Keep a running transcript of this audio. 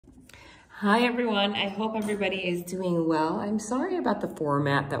Hi everyone, I hope everybody is doing well. I'm sorry about the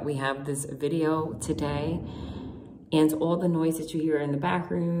format that we have this video today and all the noise that you hear in the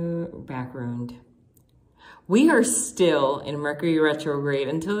background. We are still in Mercury retrograde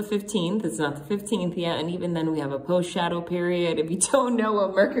until the 15th. It's not the 15th yet, and even then we have a post-shadow period. If you don't know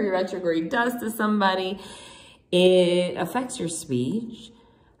what Mercury retrograde does to somebody, it affects your speech.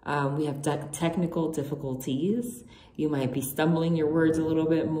 We have technical difficulties. You might be stumbling your words a little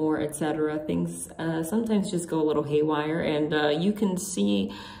bit more, etc. Things sometimes just go a little haywire, and you can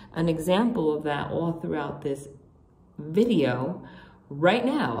see an example of that all throughout this video right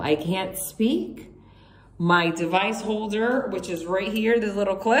now. I can't speak. My device holder, which is right here, this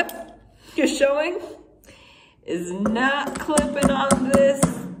little clip you're showing, is not clipping on this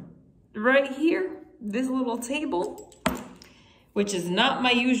right here, this little table, which is not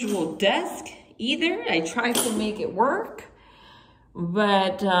my usual desk either. I tried to make it work,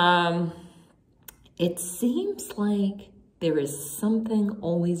 but it seems like there is something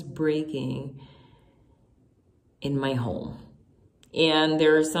always breaking in my home. And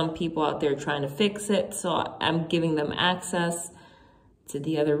there are some people out there trying to fix it, so I'm giving them access to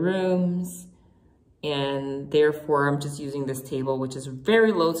the other rooms, and therefore I'm just using this table, which is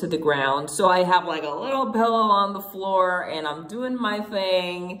very low to the ground. So I have like a little pillow on the floor and I'm doing my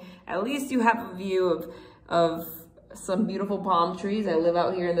thing. At least you have a view of some beautiful palm trees. I live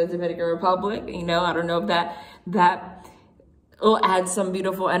out here in the Dominican Republic. You know, I don't know if that will add some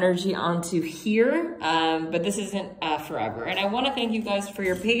beautiful energy onto here, but this isn't forever. And I want to thank you guys for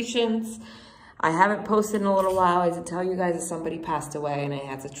your patience. I haven't posted in a little while. I had to tell you guys that somebody passed away and I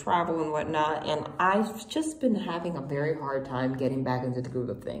had to travel and whatnot. And I've just been having a very hard time getting back into the groove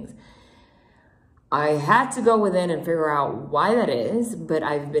of things. I had to go within and figure out why that is, but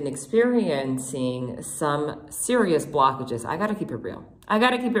I've been experiencing some serious blockages. I gotta keep it real. I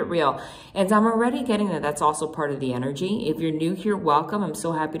gotta keep it real. And I'm already getting that that's also part of the energy. If you're new here, welcome. I'm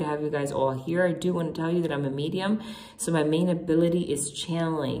so happy to have you guys all here. I do want to tell you that I'm a medium. So my main ability is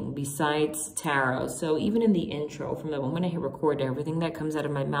channeling besides tarot. So even in the intro, from the moment I hit record, everything that comes out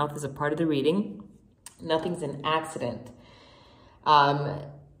of my mouth is a part of the reading. Nothing's an accident.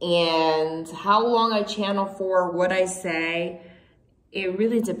 And how long I channel for, what I say, it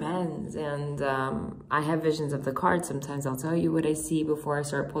really depends. And I have visions of the cards. Sometimes I'll tell you what I see before I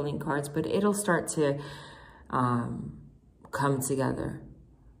start pulling cards, but it'll start to come together.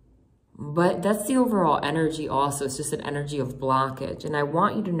 But that's the overall energy also. It's just an energy of blockage. And I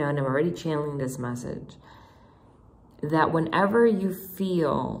want you to know, and I'm already channeling this message, that whenever you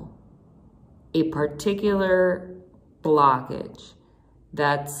feel a particular blockage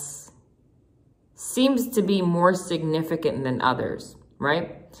that seems to be more significant than others,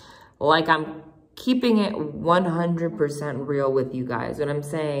 right? Like I'm keeping it 100% real with you guys. When I'm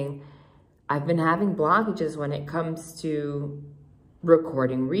saying I've been having blockages when it comes to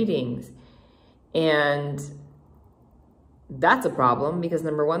recording readings. And that's a problem because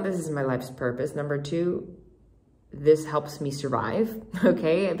number one, this is my life's purpose. Number two, this helps me survive,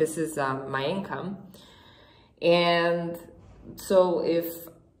 okay? This is my income. And so if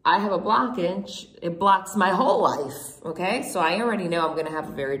I have a blockage, it blocks my whole life, okay? So I already know I'm gonna have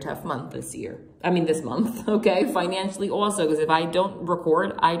a very tough month this year. I mean, this month, okay? Financially also, because if I don't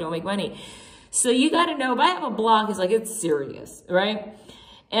record, I don't make money. So you gotta know, if I have a block, it's like, it's serious, right?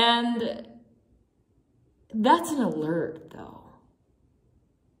 And that's an alert though.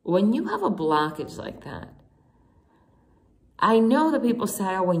 When you have a blockage like that, I know that people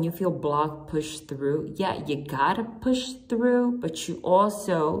say, oh, when you feel blocked, push through. Yeah, you gotta push through, but you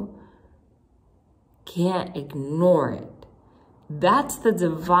also can't ignore it. That's the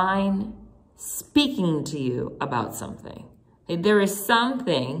divine speaking to you about something. There is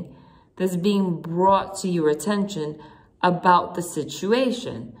something that's being brought to your attention about the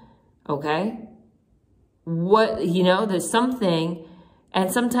situation, okay? There's something,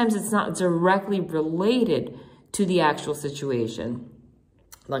 and sometimes it's not directly related to the actual situation.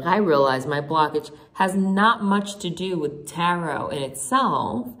 Like I realize my blockage has not much to do with tarot in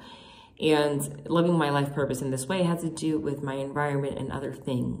itself, and living my life purpose in this way has to do with my environment and other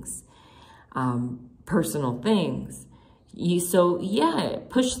things, personal things. So yeah,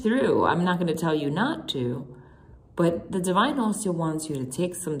 push through. I'm not going to tell you not to, but the divine also wants you to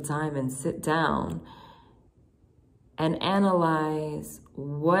take some time and sit down and analyze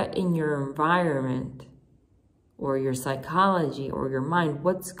what in your environment or your psychology or your mind,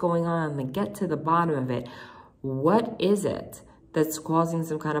 what's going on, and get to the bottom of it. What is it that's causing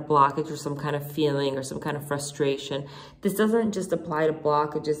some kind of blockage or some kind of feeling or some kind of frustration? This doesn't just apply to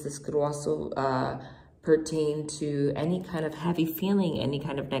blockages. This could also pertain to any kind of heavy feeling, any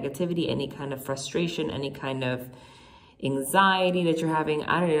kind of negativity, any kind of frustration, any kind of anxiety that you're having.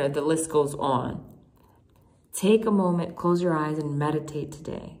 I don't know, the list goes on. Take a moment, close your eyes, and meditate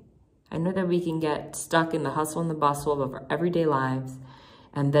today. I know that we can get stuck in the hustle and the bustle of our everyday lives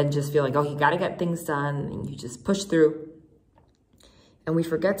and then just feel like, oh, you got to get things done, and you just push through. And we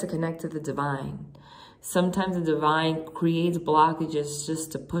forget to connect to the divine. Sometimes the divine creates blockages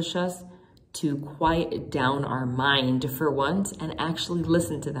just to push us to quiet down our mind for once and actually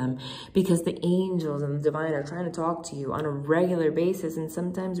listen to them, because the angels and the divine are trying to talk to you on a regular basis. And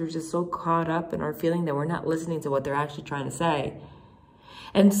sometimes we're just so caught up in our feeling that we're not listening to what they're actually trying to say.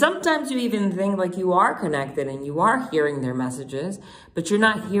 And sometimes you even think like you are connected and you are hearing their messages, but you're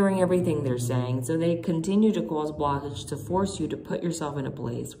not hearing everything they're saying. So they continue to cause blockage to force you to put yourself in a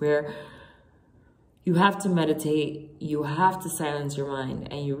place where you have to meditate, you have to silence your mind,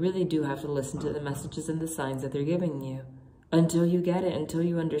 and you really do have to listen to the messages and the signs that they're giving you until you get it, until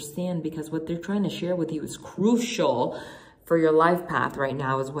you understand, because what they're trying to share with you is crucial for your life path right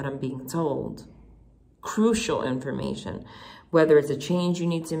now, is what I'm being told. Crucial information, whether it's a change you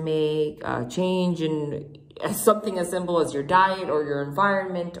need to make, a change in something as simple as your diet or your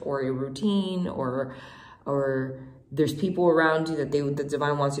environment or your routine, or there's people around you that the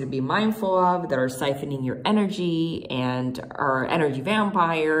divine wants you to be mindful of that are siphoning your energy and are energy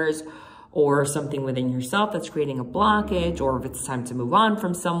vampires, or something within yourself that's creating a blockage, or if it's time to move on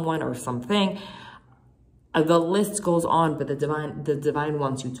from someone or something. The list goes on, but the divine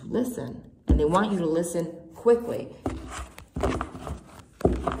wants you to listen, and they want you to listen quickly.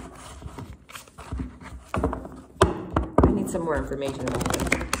 I need some more information about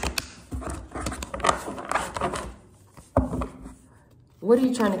this. What are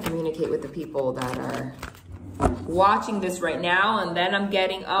you trying to communicate with the people that are watching this right now? And then I'm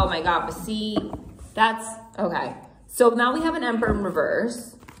getting, oh my God, but see, that's, okay. So now we have an Emperor in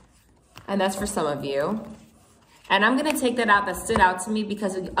reverse, and that's for some of you. And I'm gonna take that out, that stood out to me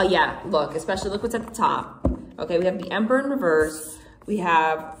because, oh yeah, look, especially look what's at the top. Okay, we have the Emperor in reverse, we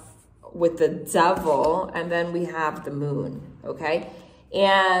have with the Devil, and then we have the Moon, okay?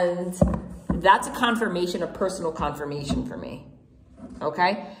 And that's a confirmation, a personal confirmation for me.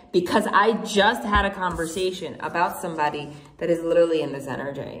 Okay, because I just had a conversation about somebody that is literally in this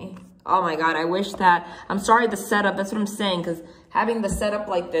energy. Oh my God, I wish that, I'm sorry, the setup, that's what I'm saying, because having the setup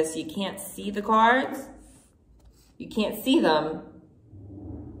like this, you can't see the cards. You can't see them.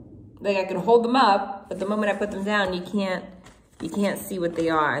 Like I can hold them up, but the moment I put them down, you can't see what they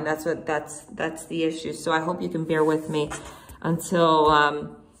are. And that's the issue. So I hope you can bear with me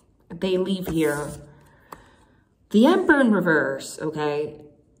until they leave here. The Emperor in reverse, okay,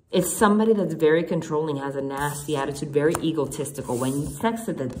 is somebody that's very controlling, has a nasty attitude, very egotistical. When it's next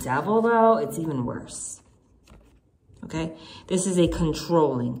to the Devil, though, it's even worse, okay? This is a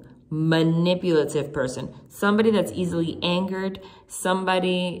controlling, manipulative person, somebody that's easily angered,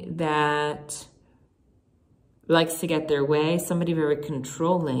 somebody that likes to get their way, somebody very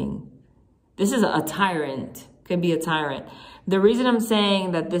controlling. This is a tyrant, could be a tyrant. The reason I'm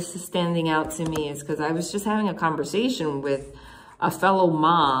saying that this is standing out to me is because I was just having a conversation with a fellow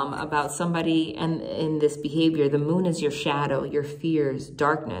mom about somebody and in this behavior. The Moon is your shadow, your fears,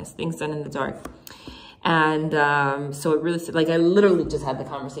 darkness, things done in the dark. And so it really, like I literally just had the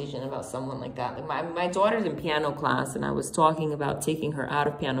conversation about someone like that. Like my daughter's in piano class, and I was talking about taking her out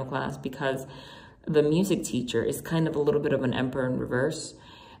of piano class because the music teacher is kind of a little bit of an Emperor in reverse.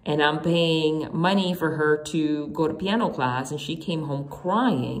 And I'm paying money for her to go to piano class. And she came home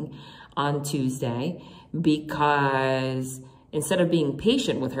crying on Tuesday because instead of being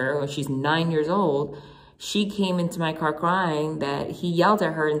patient with her, when she's 9 years old, she came into my car crying that he yelled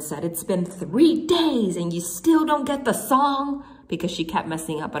at her and said, "It's been 3 days and you still don't get the song," because she kept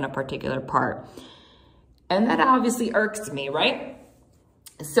messing up on a particular part. And that obviously irks me, right?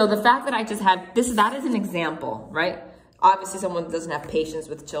 So the fact that I just had this, that is an example, right? Obviously, someone doesn't have patience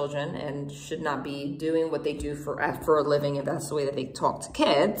with children and should not be doing what they do for a living if that's the way that they talk to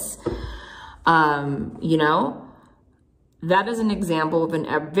kids. You know, that is an example of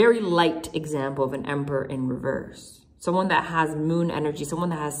a very light example of an Emperor in reverse. Someone that has Moon energy, someone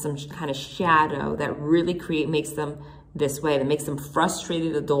that has some kind of shadow that really makes them this way, that makes them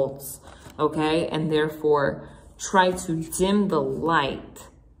frustrated adults, okay? And therefore try to dim the light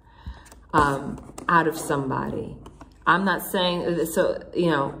out of somebody. I'm not saying, so, you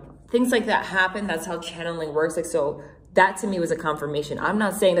know, things like that happen. That's how channeling works. Like, so that to me was a confirmation. I'm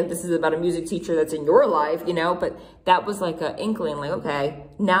not saying that this is about a music teacher that's in your life, you know, but that was like an inkling, like, okay,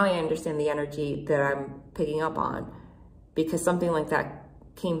 now I understand the energy that I'm picking up on, because something like that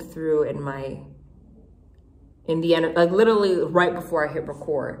came through in my in the end, like literally right before I hit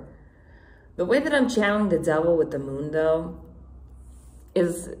record. The way that I'm channeling the devil with the moon, though,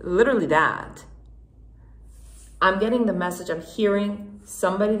 is literally that. I'm getting the message, I'm hearing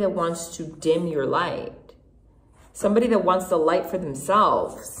somebody that wants to dim your light. Somebody that wants the light for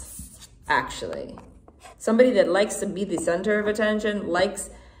themselves, actually. Somebody that likes to be the center of attention, likes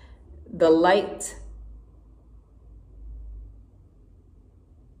the light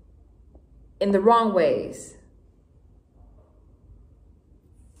in the wrong ways.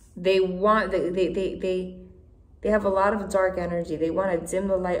 They have a lot of dark energy. They want to dim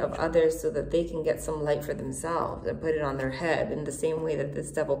the light of others so that they can get some light for themselves and put it on their head in the same way that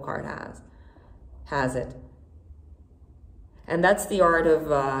this devil card has it. And that's the art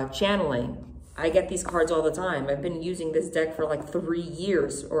of channeling. I get these cards all the time. I've been using this deck for like 3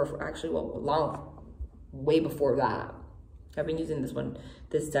 years, or actually, well, way before that. I've been using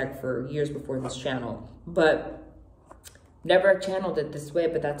this deck for years before this channel, but never channeled it this way,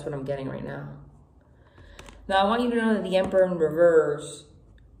 but that's what I'm getting right now. Now, I want you to know that the Emperor in reverse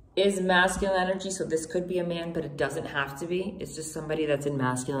is masculine energy, so this could be a man, but it doesn't have to be. It's just somebody that's in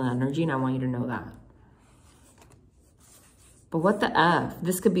masculine energy, and I want you to know that. But what the F?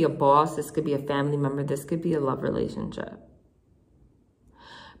 This could be a boss, this could be a family member, this could be a love relationship.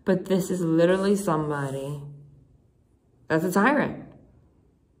 But this is literally somebody that's a tyrant.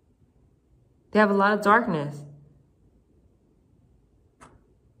 They have a lot of darkness.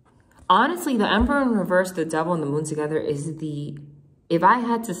 Honestly, the Emperor in reverse, the devil and the moon together is the, if I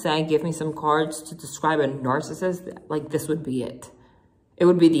had to say, give me some cards to describe a narcissist, like this would be it. It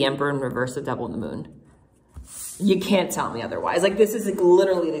would be the Emperor in reverse, the devil and the moon. You can't tell me otherwise. Like this is like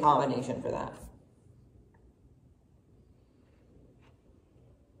literally the combination for that.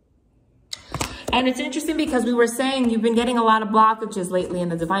 And it's interesting because we were saying you've been getting a lot of blockages lately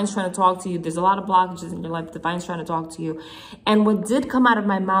and the divine's trying to talk to you. There's a lot of blockages in your life. The divine's trying to talk to you. And what did come out of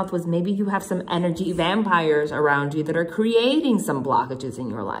my mouth was maybe you have some energy vampires around you that are creating some blockages in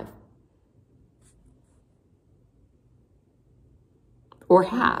your life. Or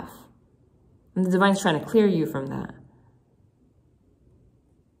have. And the divine's trying to clear you from that.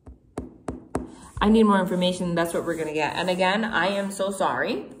 I need more information. That's what we're going to get. And again, I am so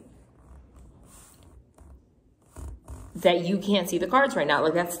sorry that you can't see the cards right now.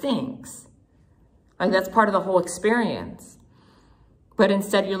 Like that stinks. Like that's part of the whole experience. But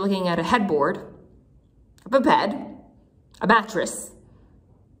instead you're looking at a headboard of a bed, a mattress,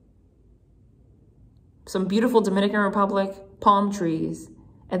 some beautiful Dominican Republic palm trees,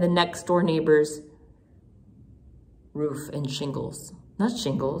 and the next door neighbor's roof and shingles. Not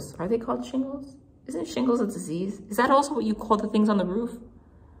shingles. Are they called shingles? Isn't shingles a disease? Is that also what you call the things on the roof?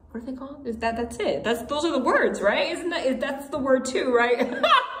 What are they called? That's it. Those are the words, right? That's the word too, right?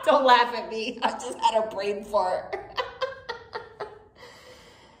 Don't laugh at me. I just had a brain fart.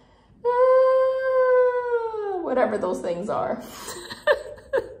 Whatever those things are.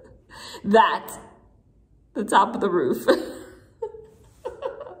 That. The top of the roof.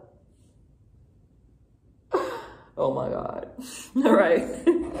 Oh my God. All right.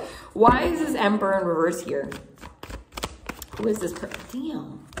 Why is this Emperor in reverse here? Who is this person?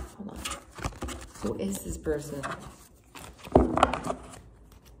 Damn. Hold on. Who is this person?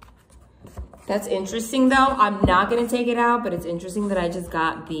 That's interesting though. I'm not going to take it out, but it's interesting that I just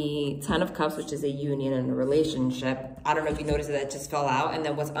got the 10 of Cups, which is a union and a relationship. I don't know if you noticed that just fell out. And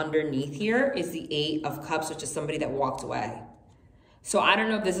then what's underneath here is the 8 of Cups, which is somebody that walked away. So I don't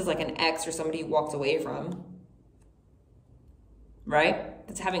know if this is like an ex or somebody you walked away from. Right?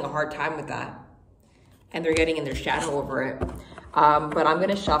 That's having a hard time with that. And they're getting in their shadow over it. But I'm going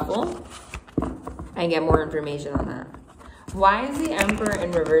to shuffle and get more information on that. Why is the Emperor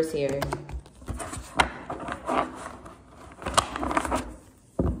in reverse here?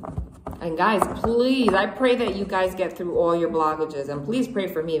 And guys, please, I pray that you guys get through all your blockages. And please pray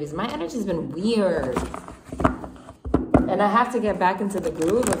for me because my energy's been weird. And I have to get back into the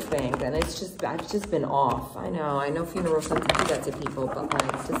groove of things. And it's just, I've just been off. I know funerals sometimes do that to people, but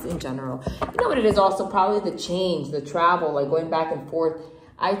like just in general. You know what it is also? Probably the change, the travel, like going back and forth.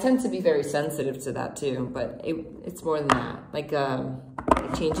 I tend to be very sensitive to that too, but it's more than that. Like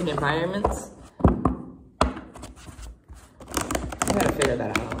changing environments. I gotta figure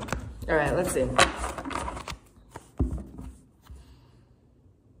that out. All right, let's see.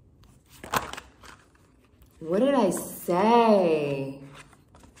 What did I say?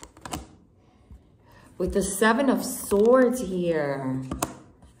 With the 7 of Swords here.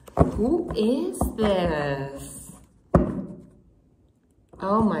 Who is this?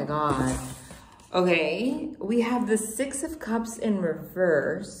 Oh my God. Okay, we have the 6 of Cups in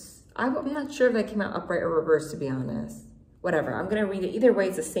reverse. I'm not sure if that came out upright or reversed, to be honest. Whatever, I'm gonna read it. Either way,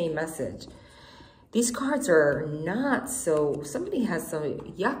 it's the same message. These cards are not so, somebody has some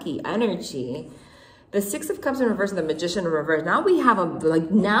yucky energy. The Six of Cups in reverse and the Magician in reverse. Now we have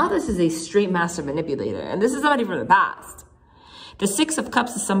now this is a straight master manipulator. And this is somebody from the past. The Six of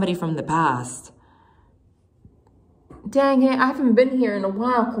Cups is somebody from the past. Dang it, I haven't been here in a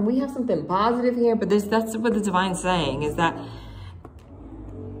while. Can we have something positive here? But that's what the Divine's saying, is that,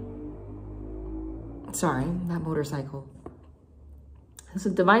 sorry, that motorcycle. So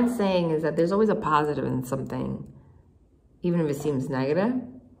Divine's saying is that there's always a positive in something, even if it seems negative.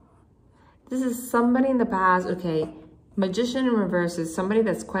 This is somebody in the past, okay. Magician in reverse is somebody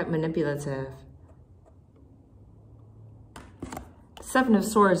that's quite manipulative. Seven of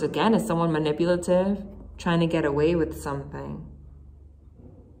Swords, again, is someone manipulative, trying to get away with something.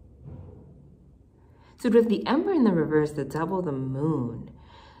 So with the Emperor in the reverse, the Double, the Moon,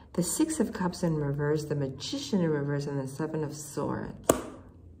 the Six of Cups in reverse, the Magician in reverse, and the Seven of Swords.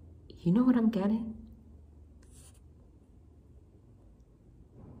 You know what I'm getting?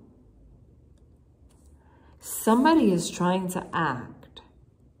 Somebody is trying to act.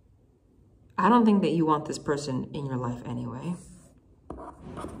 I don't think that you want this person in your life anyway.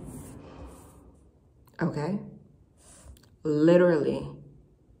 Okay? Literally.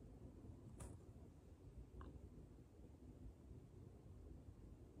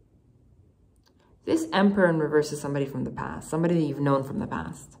 This Emperor in reverse is somebody from the past, somebody that you've known from the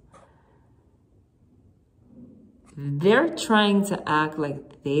past. They're trying to act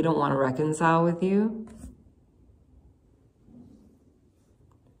like they don't want to reconcile with you.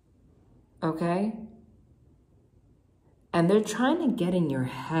 Okay? And they're trying to get in your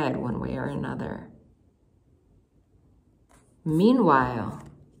head one way or another. Meanwhile,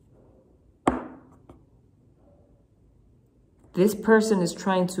 this person is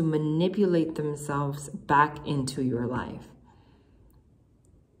trying to manipulate themselves back into your life.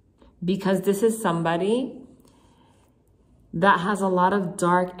 Because this is somebody that has a lot of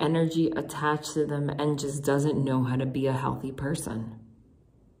dark energy attached to them and just doesn't know how to be a healthy person.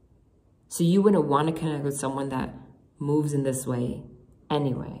 So you wouldn't want to connect with someone that moves in this way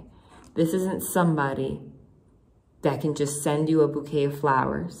anyway. This isn't somebody that can just send you a bouquet of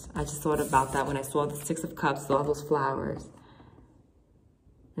flowers. I just thought about that when I saw the Six of Cups, all those flowers.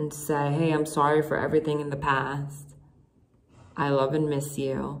 And say, hey, I'm sorry for everything in the past. I love and miss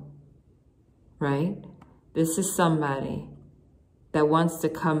you. Right? This is somebody that wants to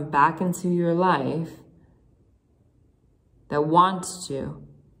come back into your life, that wants to,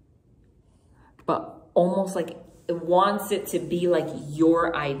 but almost like it wants it to be like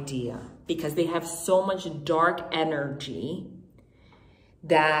your idea, because they have so much dark energy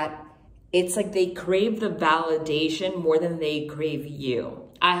that it's like they crave the validation more than they crave you.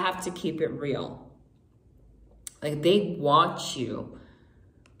 I have to keep it real. Like they want you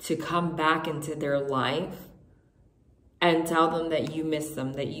to come back into their life and tell them that you miss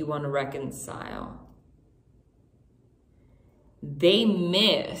them, that you want to reconcile. They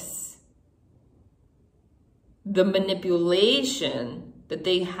miss the manipulation that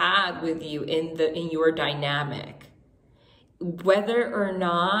they had with you in your dynamic. Whether or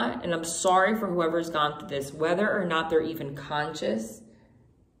not, and I'm sorry for whoever's gone through this, whether or not they're even conscious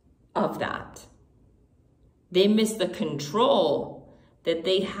of that. They miss the control that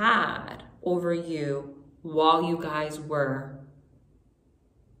they had over you while you guys were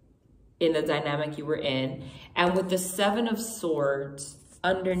in the dynamic you were in. And with the Seven of Swords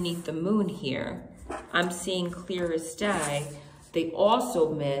underneath the Moon here, I'm seeing clear as day, they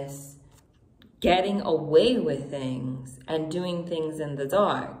also miss getting away with things and doing things in the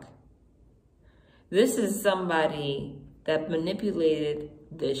dark. This is somebody that manipulated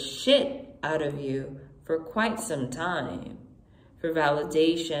the shit out of you for quite some time, for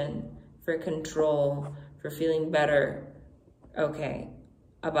validation, for control, for feeling better, okay,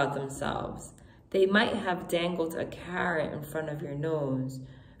 about themselves. They might have dangled a carrot in front of your nose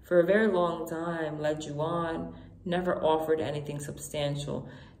for a very long time, led you on, never offered anything substantial.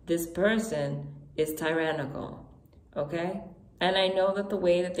 This person is tyrannical, okay? And I know that the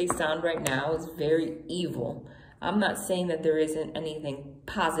way that they sound right now is very evil. I'm not saying that there isn't anything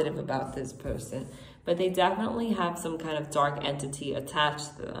positive about this person, but they definitely have some kind of dark entity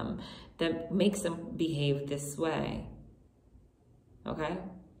attached to them that makes them behave this way, okay?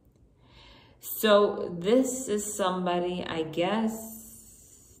 So this is somebody, I guess,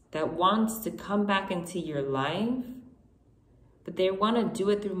 that wants to come back into your life, but they want to do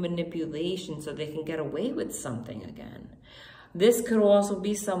it through manipulation so they can get away with something again. This could also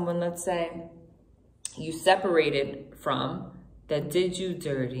be someone, let's say, you separated from, that did you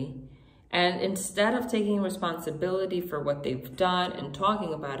dirty, And instead of taking responsibility for what they've done and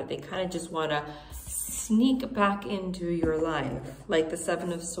talking about it, they kind of just want to sneak back into your life, like the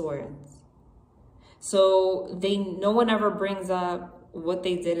Seven of Swords. So no one ever brings up what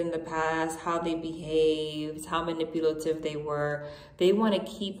they did in the past, how they behaved, how manipulative they were. They want to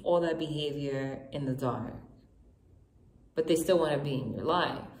keep all that behavior in the dark, but they still want to be in your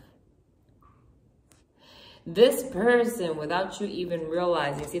life. This person, without you even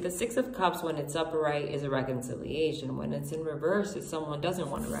realizing, see, the Six of Cups, when it's upright, is a reconciliation. When it's in reverse, it's someone doesn't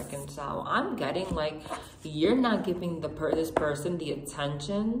want to reconcile. I'm getting like you're not giving this person the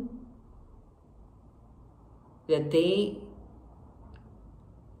attention that this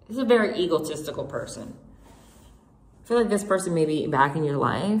is a very egotistical person. I feel like this person may be back in your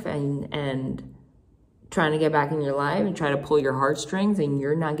life and trying to get back in your life and try to pull your heartstrings, and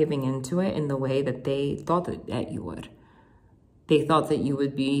you're not giving into it in the way that they thought that you would. They thought that you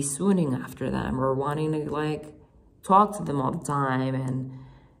would be swooning after them or wanting to like talk to them all the time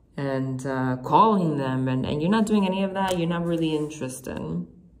and calling them, and you're not doing any of that. You're not really interested.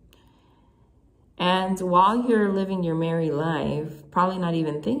 And while you're living your merry life, probably not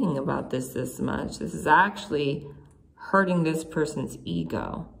even thinking about this much, this is actually hurting this person's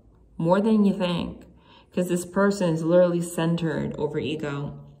ego more than you think. Because this person is literally centered over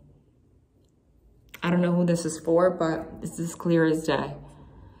ego. I don't know who this is for, but this is clear as day.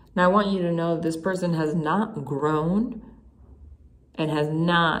 Now, I want you to know this person has not grown and has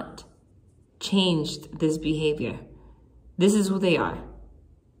not changed this behavior. This is who they are.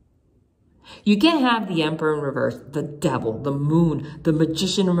 You can't have the Emperor in reverse, the Devil, the Moon, the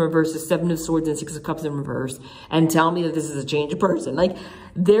Magician in reverse, the Seven of Swords and Six of Cups in reverse, and tell me that this is a changed person. Like,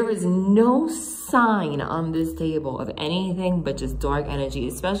 there is no sign on this table of anything but just dark energy,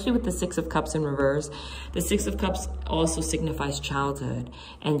 especially with the Six of Cups in reverse. The Six of Cups also signifies childhood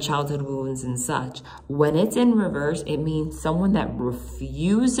and childhood wounds and such. When it's in reverse, it means someone that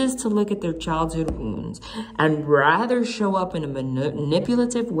refuses to look at their childhood wounds and rather show up in a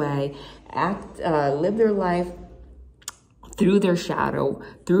manipulative way, live their life through their shadow,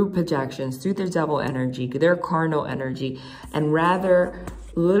 through projections, through their devil energy, their carnal energy, and rather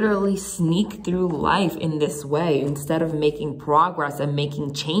literally sneak through life in this way instead of making progress and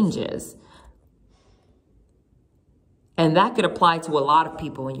making changes. And that could apply to a lot of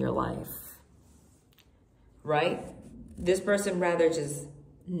people in your life, right? This person rather just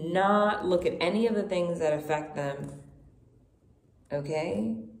not look at any of the things that affect them,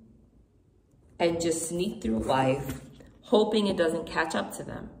 okay? And just sneak through life, hoping it doesn't catch up to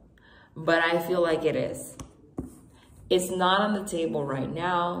them. But I feel like it is. It's not on the table right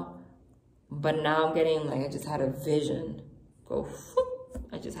now, but now I'm getting like, I just had a vision. Go, whoop,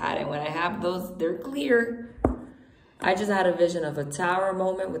 I just had it. When I have those, they're clear. I just had a vision of a tower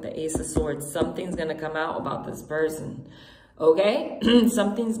moment with the Ace of Swords. Something's gonna come out about this person, okay?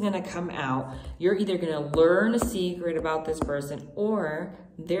 Something's gonna come out. You're either gonna learn a secret about this person, or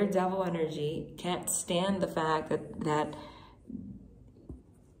their devil energy can't stand the fact that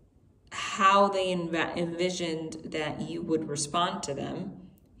how they envisioned that you would respond to them.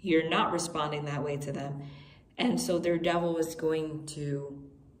 You're not responding that way to them. And so their devil is going to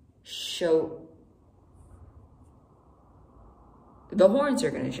show, the horns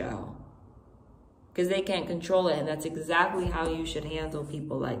are going to show, because they can't control it. And that's exactly how you should handle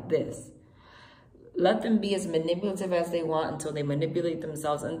people like this. Let them be as manipulative as they want until they manipulate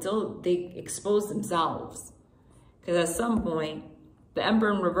themselves, until they expose themselves. Because at some point, the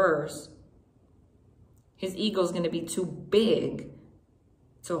Emperor in reverse, his ego is going to be too big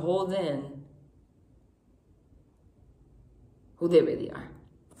to hold in who they really are.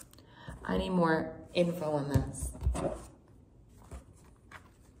 I need more info on this.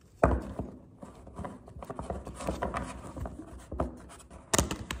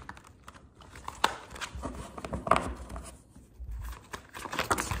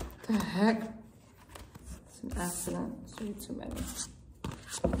 The heck? It's an accident. It's way too many.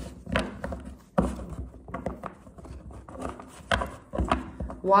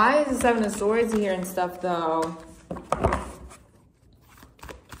 Why is the Seven of Swords here and stuff, though?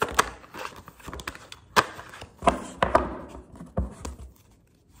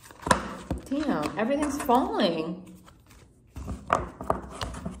 Damn, everything's falling.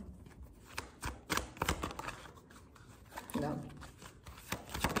 No.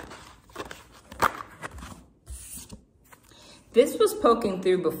 This was poking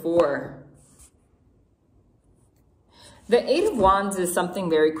through before. The Eight of Wands is something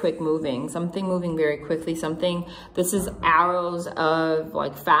very quick moving, something moving very quickly, something, this is arrows of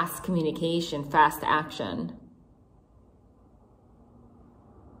like fast communication, fast action.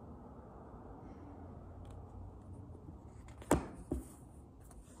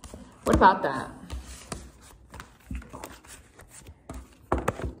 What about that?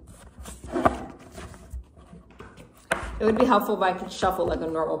 It would be helpful if I could shuffle like a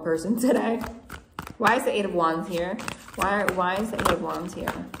normal person today. Why is the Eight of Wands here? Why is the Eight of Wands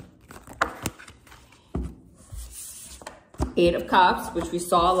here? Eight of Cups, which we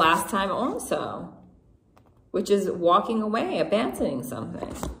saw last time also, which is walking away, abandoning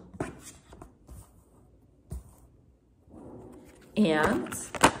something. And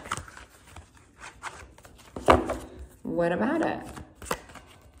what about it?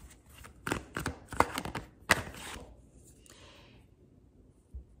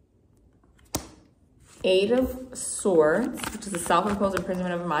 Eight of Swords, which is a self-imposed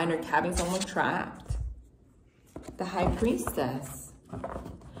imprisonment of a mind or having someone trapped. The High Priestess.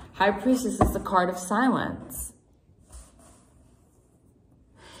 High Priestess is the card of silence.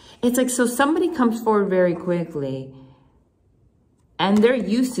 It's like, so somebody comes forward very quickly and they're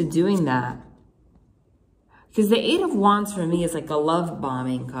used to doing that. Because the Eight of Wands for me is like a love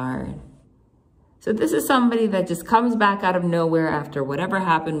bombing card. So this is somebody that just comes back out of nowhere after whatever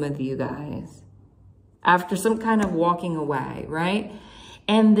happened with you guys. After some kind of walking away, right?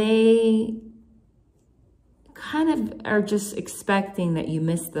 And they kind of are just expecting that you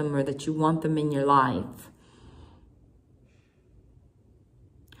miss them or that you want them in your life.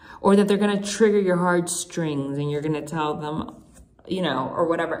 Or that they're going to trigger your heartstrings and you're going to tell them, you know, or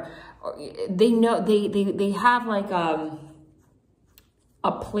whatever. They know, they have like a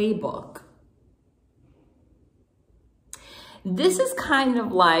playbook. This is kind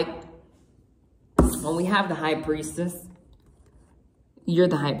of like when we have the High Priestess, you're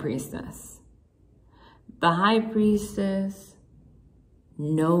the High Priestess. The High Priestess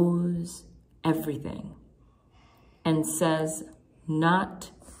knows everything and says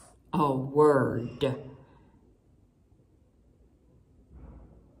not a word.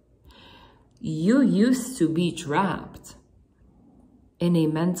 You used to be trapped in a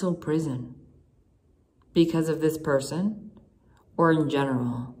mental prison because of this person or in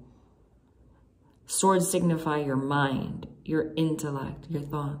general. Swords signify your mind, your intellect, your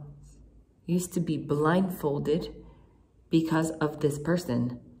thoughts. You used to be blindfolded because of this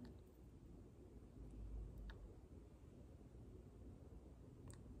person.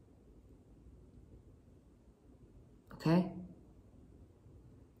 Okay?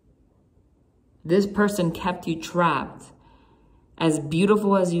 This person kept you trapped. As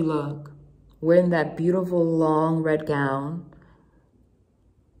beautiful as you look, wearing that beautiful long red gown,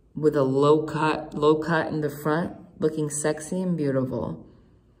 with a low cut in the front, looking sexy and beautiful.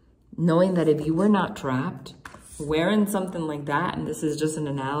 Knowing that if you were not trapped, wearing something like that, and this is just an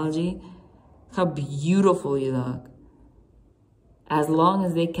analogy, how beautiful you look. As long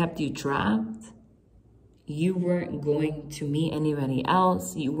as they kept you trapped, you weren't going to meet anybody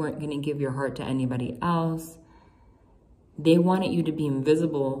else. You weren't going to give your heart to anybody else. They wanted you to be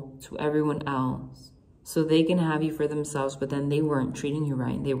invisible to everyone else, so they can have you for themselves, but then they weren't treating you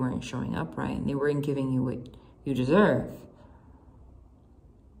right. They weren't showing up right. And they weren't giving you what you deserve.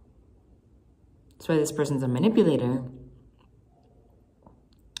 That's why this person's a manipulator.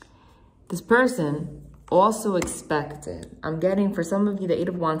 This person also expected, I'm getting for some of you, the Eight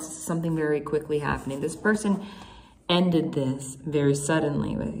of Wands, something very quickly happening. This person ended this very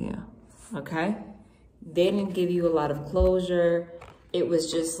suddenly with you, okay? They didn't give you a lot of closure. It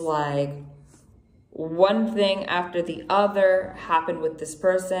was just like, one thing after the other happened with this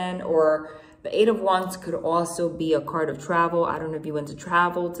person. Or the Eight of Wands could also be a card of travel. I don't know if you went to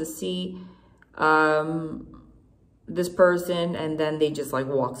travel to see this person and then they just like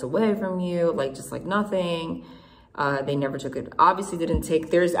walks away from you, like just like nothing. They never took it. Obviously didn't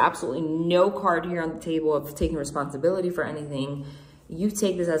take, there's absolutely no card here on the table of taking responsibility for anything. You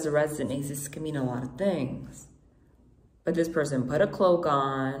take this as a resonance. This can mean a lot of things. But this person put a cloak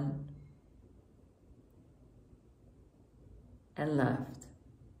on and left.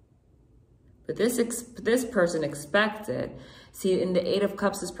 But this person expected. See, in the Eight of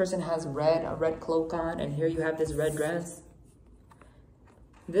Cups, this person has a red cloak on, and here you have this red dress.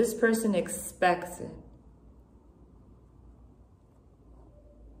 This person expected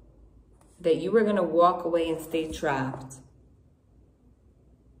that you were going to walk away and stay trapped.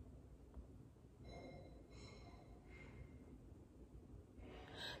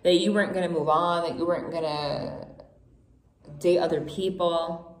 That you weren't going to move on, that you weren't going to date other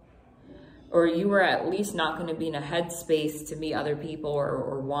people, or you were at least not going to be in a headspace to meet other people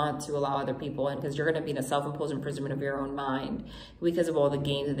or want to allow other people in, because you're going to be in a self-imposed imprisonment of your own mind because of all the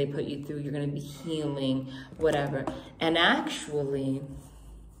games that they put you through. You're going to be healing, whatever. And actually,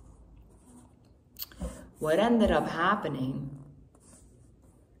 what ended up happening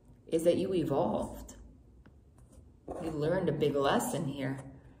is that you evolved. You learned a big lesson here.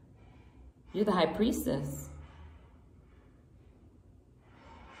 You're the high priestess.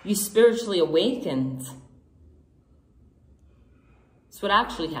 You spiritually awakened. That's what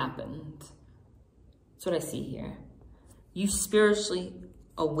actually happened. That's what I see here. You spiritually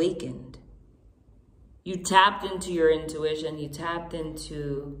awakened. You tapped into your intuition. You tapped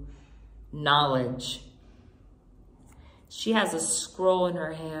into knowledge. She has a scroll in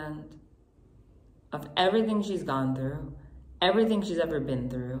her hand of everything she's gone through, everything she's ever been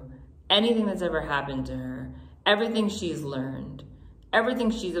through, anything that's ever happened to her, everything she's learned, everything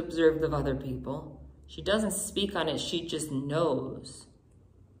she's observed of other people. She doesn't speak on it, she just knows.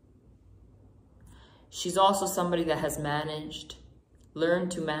 She's also somebody that has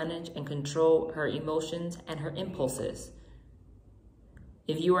learned to manage and control her emotions and her impulses.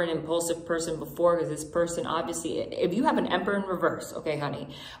 If you were an impulsive person before, because this person, obviously, if you have an Emperor in reverse, okay, honey,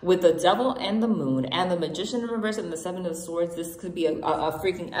 with the Devil and the Moon and the Magician in reverse and the Seven of Swords, this could be a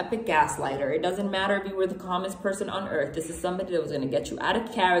freaking epic gaslighter. It doesn't matter if you were the calmest person on earth. This is somebody that was going to get you out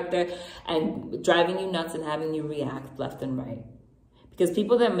of character and driving you nuts and having you react left and right. Because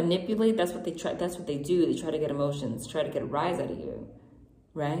people that manipulate, that's what they try. That's what they do. They try to get emotions, try to get a rise out of you,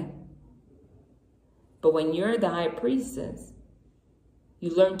 right? But when you're the high priestess, you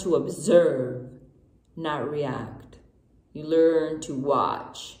learn to observe, not react. You learn to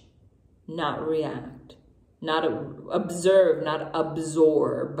watch, not react. Not observe, not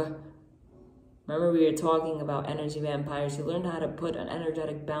absorb. Remember we were talking about energy vampires. You learned how to put an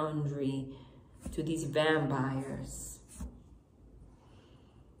energetic boundary to these vampires.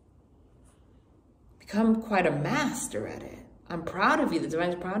 Become quite a master at it. I'm proud of you. The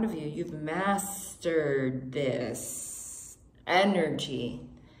Divine's proud of you. You've mastered this energy.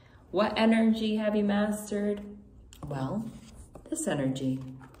 What energy have you mastered? Well, this energy.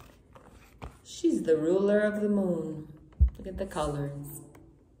 She's the ruler of the moon. Look at the colors.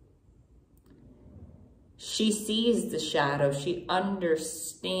 She sees the shadow. She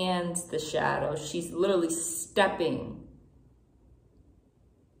understands the shadow. She's literally stepping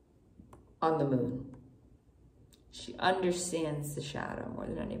on the moon. She understands the shadow more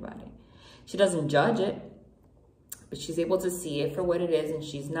than anybody. She doesn't judge it, but she's able to see it for what it is, and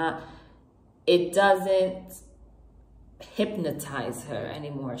she's not, it doesn't hypnotize her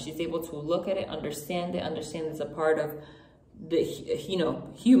anymore. She's able to look at it, understand it's a part of the,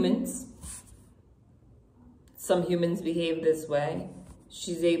 humans. Some humans behave this way.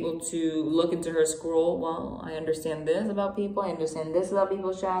 She's able to look into her scroll. Well, I understand this about people. I understand this about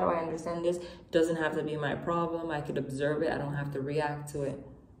people's shadow. I understand this. Doesn't have to be my problem. I could observe it. I don't have to react to it,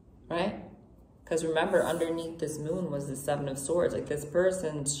 right? Because remember, underneath this moon was the Seven of Swords. Like this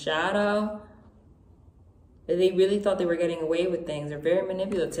person's shadow, they really thought they were getting away with things. They're very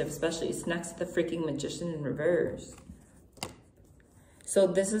manipulative, especially it's next to the freaking Magician in reverse. So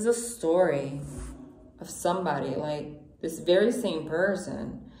this is a story of somebody, like this very same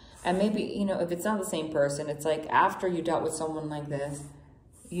person. And maybe, if it's not the same person, it's like after you dealt with someone like this,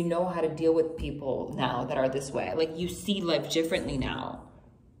 you know how to deal with people now that are this way. Like you see life differently now.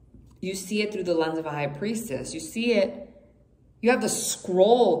 You see it through the lens of a high priestess. You see it, you have the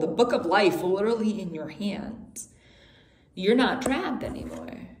scroll, the book of life literally in your hands. You're not trapped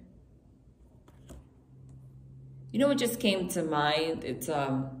anymore. You know what just came to mind? It's,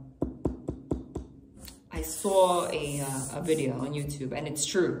 I saw a video on YouTube, and it's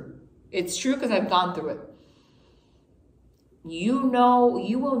true. It's true because I've gone through it. You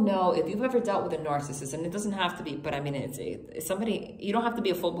will know if you've ever dealt with a narcissist, and it doesn't have to be, but I mean, it's somebody, you don't have to be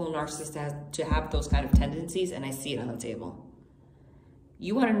a full-blown narcissist to have those kind of tendencies, and I see it on the table.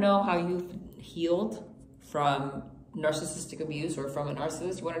 You want to know how you've healed from narcissistic abuse or from a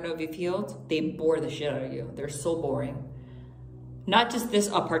narcissist? You want to know if you've healed? They bore the shit out of you. They're so boring. Not just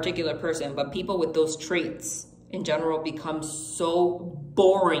a particular person, but people with those traits in general become so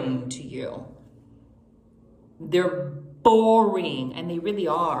boring to you. They're boring, and they really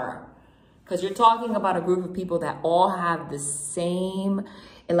are. Because you're talking about a group of people that all have the same,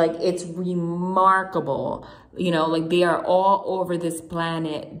 and like it's remarkable. Like they are all over this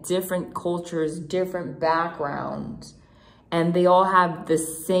planet, different cultures, different backgrounds. And they all have the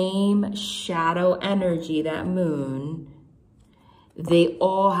same shadow energy, that moon. They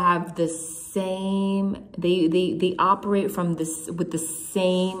all have the same, they operate from this with the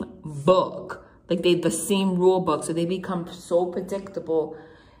same book. Like the same rule book. So they become so predictable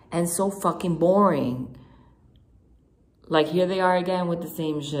and so fucking boring. Like here they are again with the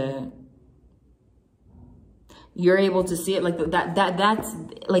same shit. You're able to see it like that's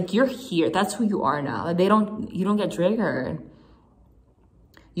like you're here. That's who you are now. Like you don't get triggered.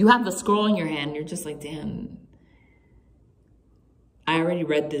 You have the scroll in your hand. You're just like, damn, I already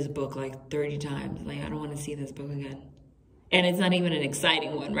read this book like 30 times. Like, I don't want to see this book again. And it's not even an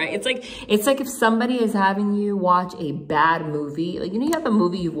exciting one, right? It's like if somebody is having you watch a bad movie. Like, you know, you have a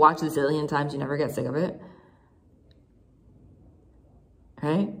movie you've watched a zillion times, you never get sick of it.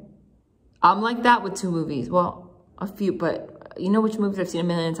 Right? I'm like that with 2 movies. Well, a few, but you know which movies I've seen a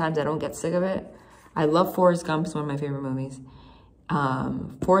million times I don't get sick of it? I love Forrest Gump. It's one of my favorite movies.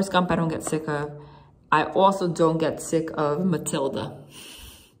 Forrest Gump I don't get sick of. I also don't get sick of Matilda.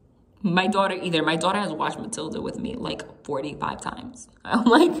 My daughter either. My daughter has watched Matilda with me like 45 times. I'm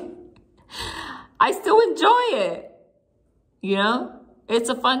like, I still enjoy it. You know? It's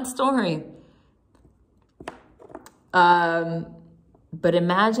a fun story. But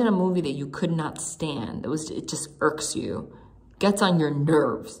imagine a movie that you could not stand. It just irks you. Gets on your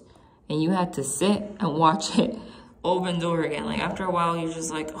nerves. And you had to sit and watch it over and over again. Like, after a while, you're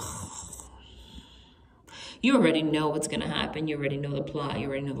just like, oh. You already know what's going to happen. You already know the plot. You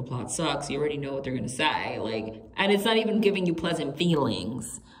already know the plot sucks. You already know what they're going to say. Like, and it's not even giving you pleasant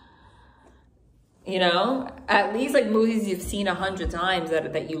feelings. You know? At least, like, movies you've seen 100 times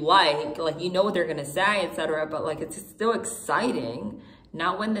that you like, you know what they're going to say, etc. But, like, it's still exciting.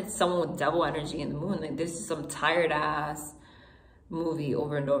 Not when it's someone with devil energy in the moon. Like, this is some tired-ass movie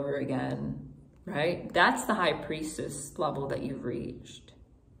over and over again. Right? That's the high priestess level that you've reached.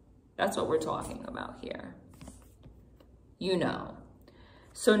 That's what we're talking about here. You know.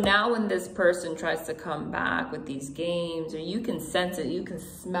 So now when this person tries to come back with these games, or you can sense it, you can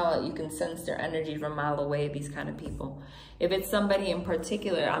smell it, you can sense their energy from a mile away, these kind of people. If it's somebody in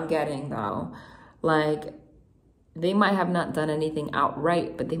particular, I'm getting though, like, they might have not done anything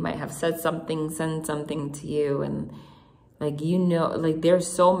outright, but they might have said something, sent something to you, and like, you know, like, they're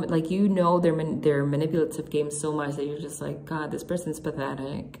so, like, you know, their manipulative game so much that you're just like, God, this person's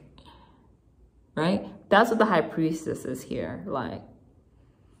pathetic. Right? That's what the high priestess is here. Like,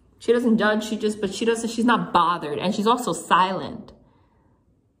 she doesn't judge, she's not bothered. And she's also silent.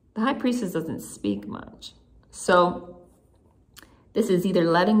 The high priestess doesn't speak much. So this is either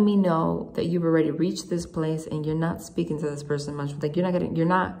letting me know that you've already reached this place and you're not speaking to this person much. Like, you're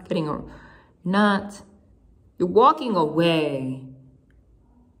walking away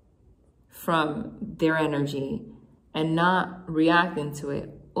from their energy and not reacting to it.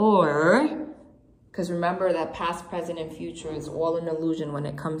 Or, because remember that past, present, and future is all an illusion when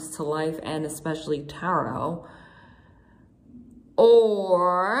it comes to life, and especially tarot.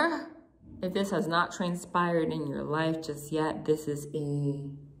 Or, if this has not transpired in your life just yet, this is a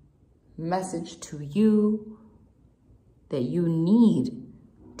message to you that you need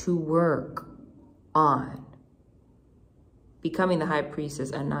to work on becoming the high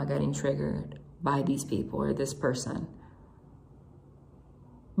priestess and not getting triggered by these people or this person.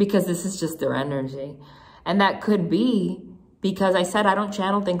 Because this is just their energy. And that could be because I said I don't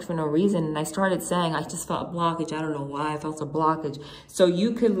channel things for no reason. And I started saying I just felt a blockage. I don't know why I felt a blockage. So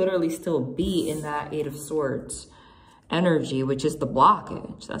you could literally still be in that 8 of Swords energy, which is the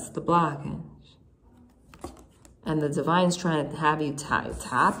blockage. That's the blockage. And the divine's trying to have you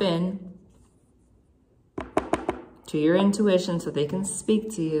tap in to your intuition so they can speak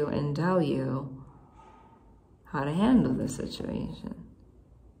to you and tell you how to handle the situation.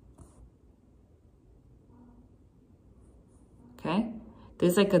 Okay?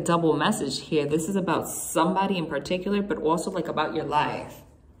 There's like a double message here. This is about somebody in particular, but also like about your life.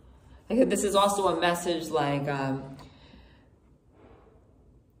 Like, this is also a message like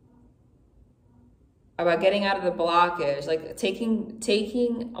about getting out of the blockage, like taking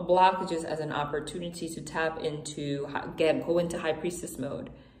blockages as an opportunity to tap into, go into high priestess mode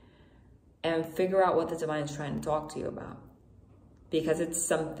and figure out what the divine is trying to talk to you about, because it's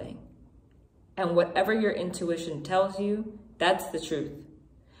something. And whatever your intuition tells you, that's the truth.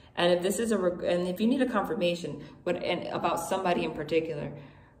 And if this is and if you need a confirmation, about somebody in particular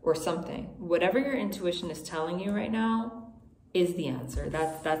or something, whatever your intuition is telling you right now is the answer.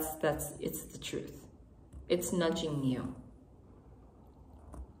 It's the truth. It's nudging you.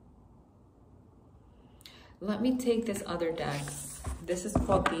 Let me take this other deck. This is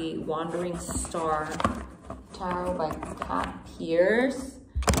called the Wandering Star Tarot by Pat Pierce.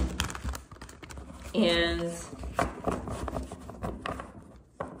 And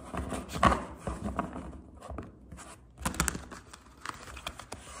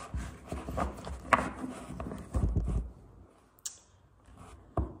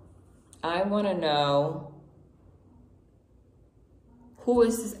I want to know, who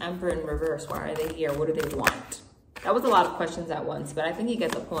is this Emperor in reverse? Why are they here? What do they want? That was a lot of questions at once, but I think you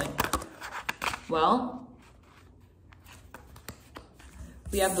get the point. Well,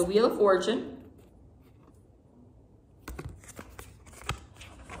 We have the Wheel of Fortune.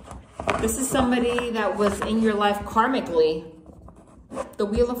 This is somebody that was in your life karmically. The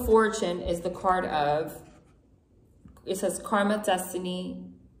Wheel of Fortune is the card of, it says karma, destiny,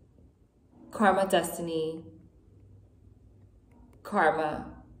 karma, destiny,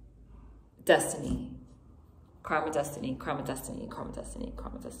 karma, destiny, karma, destiny, karma, destiny, karma, destiny,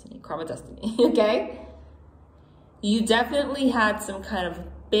 karma, destiny, karma, destiny, okay? You definitely had some kind of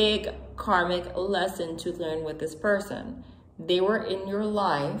big karmic lesson to learn with this person. They were in your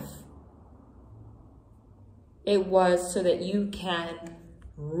life. It was so that you can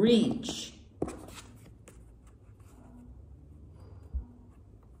reach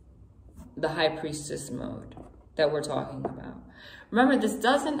the High Priestess mode that we're talking about. Remember, this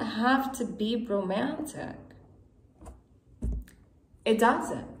doesn't have to be romantic. It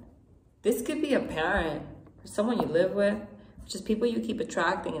doesn't. This could be a parent, or someone you live with, just people you keep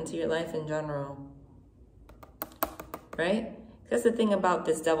attracting into your life in general, right? That's the thing about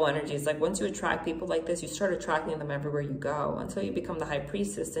this devil energy. It's like once you attract people like this, you start attracting them everywhere you go until you become the High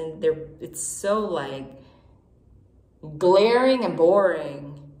Priestess. And it's so like glaring and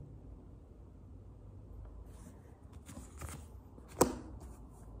boring.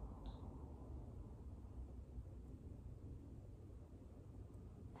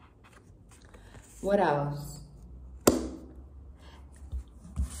 What else?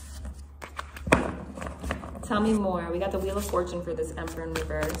 Tell me more. We got the Wheel of Fortune for this Emperor in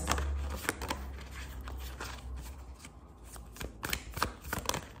reverse.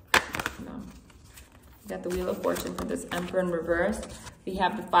 No. We got the Wheel of Fortune for this Emperor in reverse. We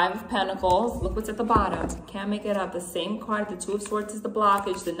have the Five of Pentacles. Look what's at the bottom. Can't make it up. The same card. The Two of Swords is the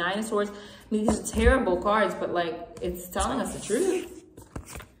blockage. The Nine of Swords. I mean, these are terrible cards, but like, it's telling us the truth.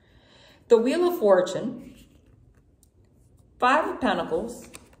 The Wheel of Fortune. Five of Pentacles.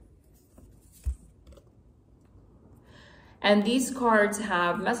 And these cards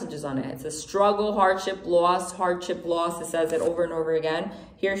have messages on it. It's a struggle, hardship, loss, hardship, loss. It says it over and over again.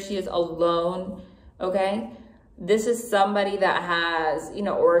 Here she is alone, okay? This is somebody that has, you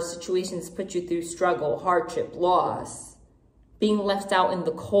know, or situations put you through struggle, hardship, loss, being left out in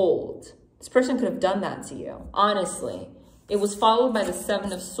the cold. This person could have done that to you, honestly. It was followed by the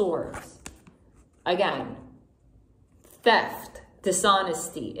Seven of Swords. Again, theft,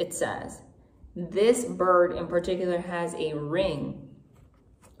 dishonesty, it says. This bird in particular has a ring,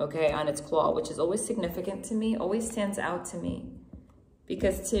 okay, on its claw, which is always significant to me, always stands out to me.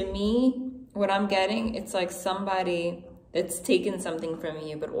 Because to me, what I'm getting, it's like somebody that's taken something from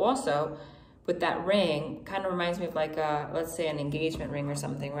you, but also with that ring, kind of reminds me of like a, let's say an engagement ring or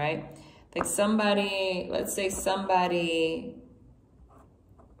something, right? Like somebody, let's say somebody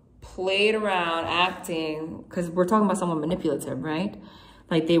played around acting, because we're talking about someone manipulative, right?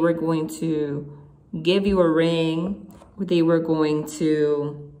 Like they were going to give you a ring, they were going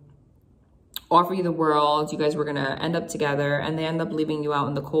to offer you the world, you guys were gonna end up together, and they end up leaving you out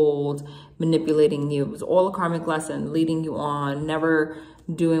in the cold, manipulating you. It was all a karmic lesson, leading you on, never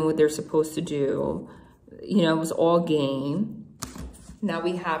doing what they're supposed to do. You know, it was all game. Now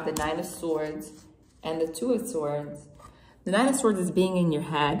we have the Nine of Swords and the Two of Swords. The Nine of Swords is being in your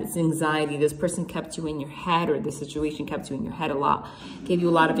head. It's anxiety. This person kept you in your head, or the situation kept you in your head a lot. Gave you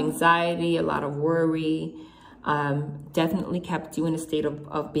a lot of anxiety, a lot of worry. Definitely kept you in a state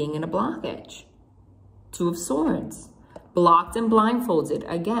of being in a blockage. Two of Swords. Blocked and blindfolded.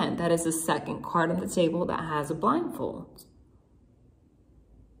 Again, that is the second card on the table that has a blindfold.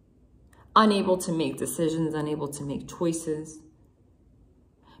 Unable to make decisions, unable to make choices.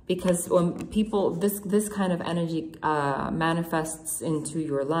 Because when people, this kind of energy manifests into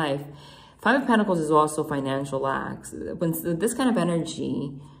your life, Five of Pentacles is also financial lacks. When this kind of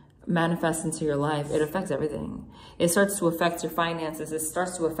energy manifests into your life, it affects everything. It starts to affect your finances. It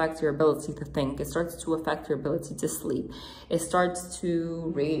starts to affect your ability to think. It starts to affect your ability to sleep. It starts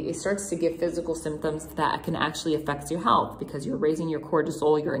to give physical symptoms that can actually affect your health because you're raising your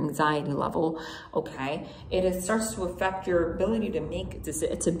cortisol, your anxiety level, okay? It starts to affect your ability to make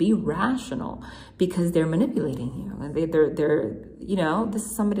to be rational because they're manipulating you. And they're you know, this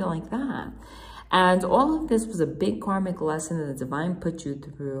is somebody like that. And all of this was a big karmic lesson that the divine put you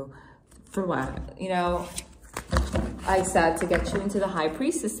through for what? You know, I said to get you into the High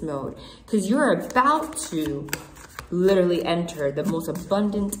Priestess mode because you're about to literally enter the most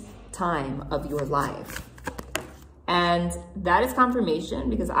abundant time of your life. And that is confirmation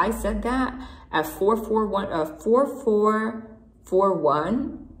because I said that at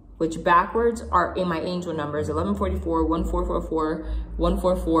 4441, which backwards are in my angel numbers, 1144, 1444,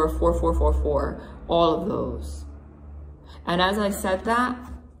 144, 4444, all of those. And as I said that,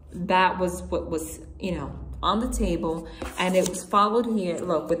 that was what was, you know, on the table, and it was followed here,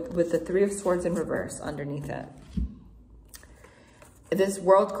 look, with the Three of Swords in reverse underneath it. This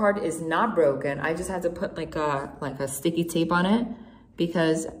World card is not broken. I just had to put like a sticky tape on it,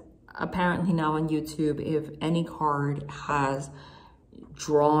 because apparently now on YouTube, if any card has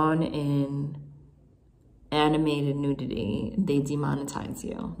drawn in animated nudity, they demonetize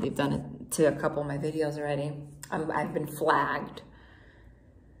you. They've done it to a couple of my videos already. I've been flagged.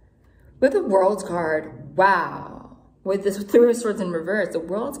 With the World card, wow. With this Three of Swords in reverse, the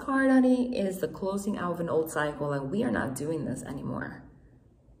World card, honey, is the closing out of an old cycle, and we are not doing this anymore.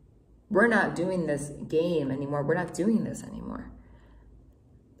 We're not doing this game anymore. We're not doing this anymore.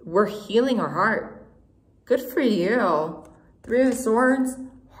 We're healing our heart. Good for you. Three of Swords,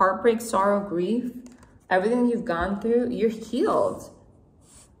 heartbreak, sorrow, grief, everything you've gone through, you're healed.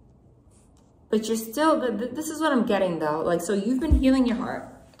 But you're still, this is what I'm getting though. Like, so you've been healing your heart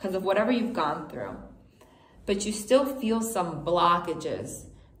because of whatever you've gone through, but you still feel some blockages.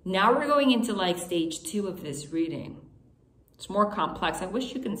 Now we're going into like stage 2 of this reading. It's more complex. I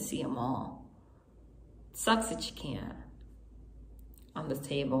wish you can see them all. It sucks that you can't on the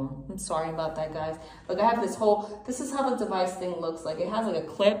table. I'm sorry about that, guys. Look, I have this whole, this is how the device thing looks like. It has like a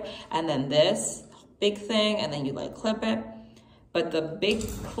clip and then this big thing, and then you like clip it. But the big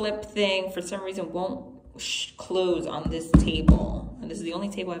clip thing, for some reason, won't close on this table. And this is the only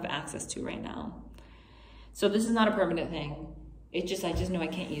table I have access to right now. So this is not a permanent thing. It just, I just know I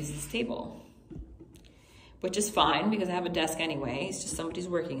can't use this table, which is fine because I have a desk anyway. It's just somebody's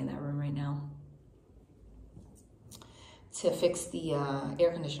working in that room right now to fix the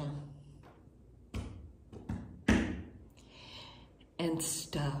air conditioner and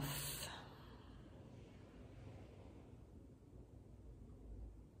stuff.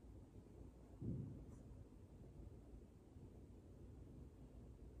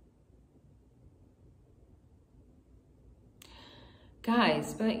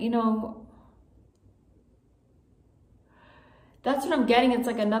 Guys, but you know, that's what I'm getting. It's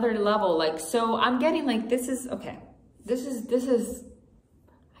like another level. Like, so I'm getting like, this is, okay. This is,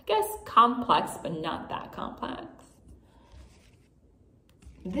 I guess, complex, but not that complex.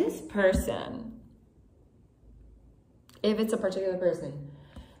 This person, if it's a particular person,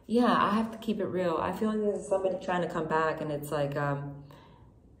 yeah, I have to keep it real. I feel like there's somebody trying to come back, and it's like,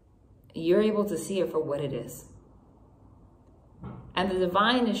 you're able to see it for what it is. And the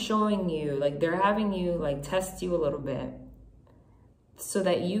divine is showing you, like they're having you like test you a little bit so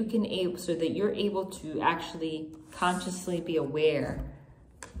that you can so that you're able to actually consciously be aware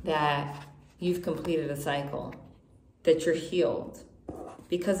that you've completed a cycle, that you're healed.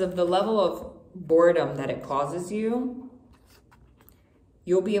 Because of the level of boredom that it causes you,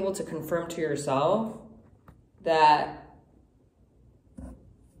 you'll be able to confirm to yourself that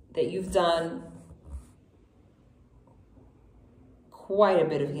you've done quite a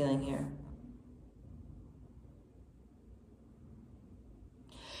bit of healing here.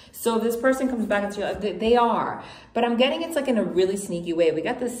 So this person comes back into your life, they are, but I'm getting it's like in a really sneaky way. We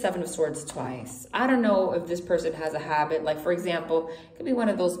got the Seven of Swords twice. I don't know if this person has a habit, like for example, it could be one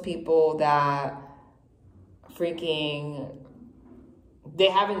of those people that freaking, they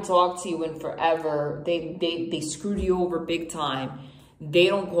haven't talked to you in forever. They screwed you over big time. They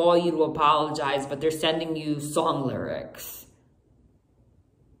don't call you to apologize, but they're sending you song lyrics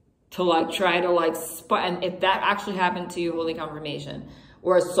to like try to like, and if that actually happened to you, holy confirmation,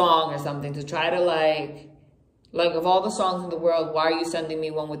 or a song or something, to try to like of all the songs in the world, why are you sending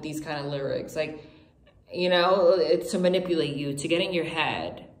me one with these kind of lyrics? Like, you know, it's to manipulate you, to get in your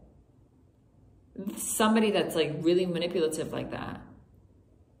head. Somebody that's like really manipulative like that.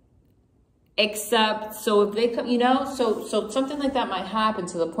 Except, so if they come, you know, so something like that might happen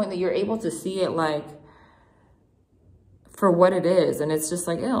to the point that you're able to see it like for what it is, and it's just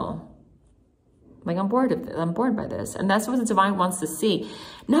like, ew. Like, I'm bored of this. I'm bored by this. And that's what the divine wants to see.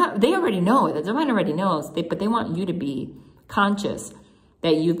 Now, they already know. The divine already knows. But they want you to be conscious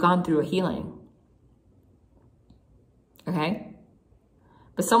that you've gone through a healing. Okay?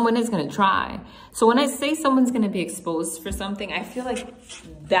 But someone is going to try. So when I say someone's going to be exposed for something, I feel like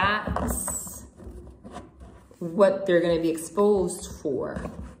that's what they're going to be exposed for.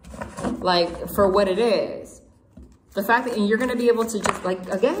 Like, for what it is. The fact that you're going to be able to just, like,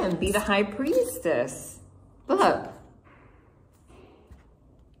 again, be the high priestess. Look.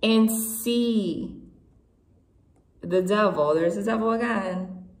 And see the devil. There's the devil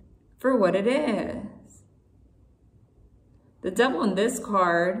again. For what it is. The devil in this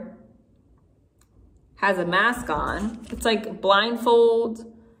card has a mask on. It's like blindfold.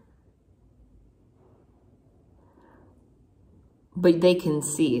 but they can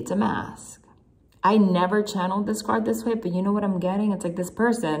see it's a mask. I never channeled this card this way, but you know what I'm getting? It's like this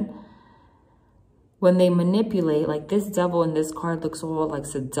person, when they manipulate, like this devil in this card looks all like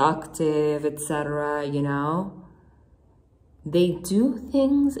seductive, etc., you know? They do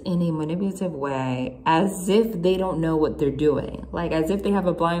things in a manipulative way as if they don't know what they're doing. Like as if they have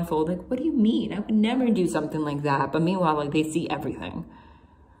a blindfold. Like, what do you mean? I would never do something like that. But meanwhile, like they see everything.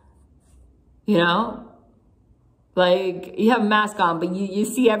 You know? Like you have a mask on, but you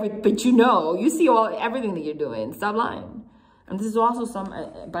see everything, but you see everything that you're doing. Stop lying. And this is also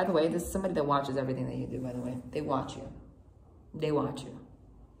by the way, this is somebody that watches everything that you do, by the way. They watch you. They watch you.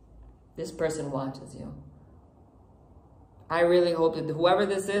 This person watches you. I really hope that whoever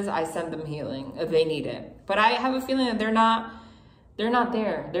this is, I send them healing if they need it. But I have a feeling that they're not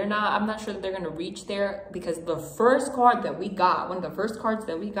there. I'm not sure that they're going to reach there, because the first card that we got, one of the first cards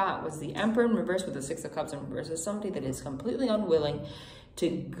that we got was the Emperor in reverse with the Six of Cups in reverse. It's somebody that is completely unwilling to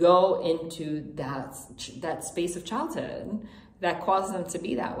go into that space of childhood that causes them to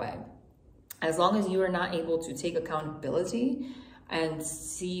be that way. As long as you are not able to take accountability and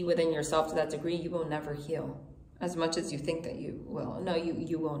see within yourself to that degree, you will never heal. As much as you think that you will. No,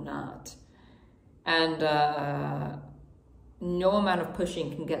 you will not. And no amount of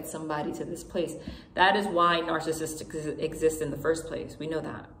pushing can get somebody to this place. That is why narcissists exist in the first place. We know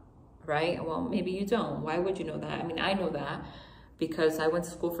that, right? Well, maybe you don't. Why would you know that? I mean, I know that because I went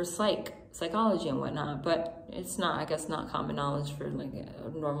to school for psychology and whatnot, but it's not, I guess, not common knowledge for like a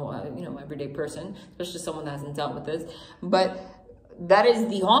normal, everyday person, especially someone that hasn't dealt with this. But that is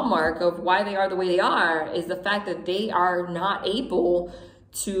the hallmark of why they are the way they are, is the fact that they are not able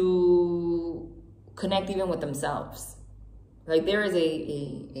to connect even with themselves. Like there is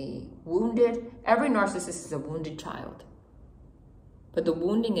a wounded, every narcissist is a wounded child. But the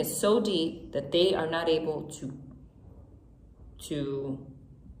wounding is so deep that they are not able to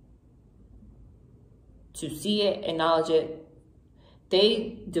see it, acknowledge it.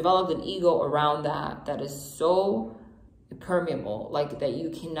 They developed an ego around that is so permeable, like that you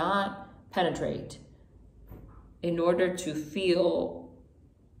cannot penetrate in order to feel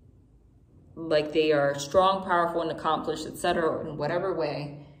like they are strong, powerful, and accomplished, etc., in whatever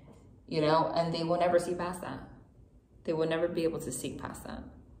way, and they will never see past that. They will never be able to see past that.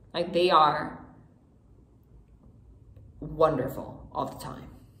 Like they are wonderful all the time.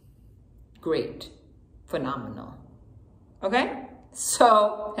 Great. Phenomenal. Okay?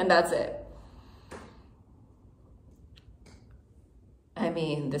 So, and that's it. I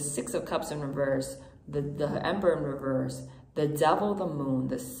mean, the Six of Cups in reverse, the Emperor in reverse, the Devil, the Moon,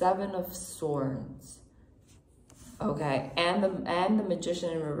 the Seven of Swords, okay, and the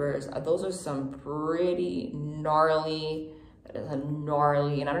Magician in reverse. Those are some pretty gnarly, and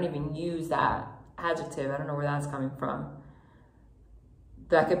I don't even use that adjective. I don't know where that's coming from.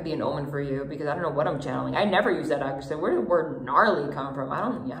 That could be an omen for you, because I don't know what I'm channeling. I never use that adjective. Where did the word gnarly come from? I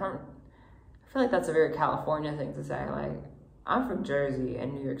feel like that's a very California thing to say. Like, I'm from Jersey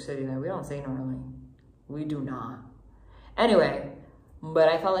and New York City, and we don't say gnarly. We do not. Anyway, but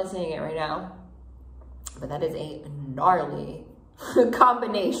I felt like saying it right now. But that is a gnarly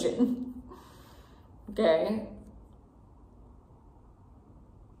combination. Okay?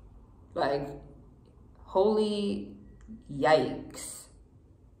 Like, holy yikes.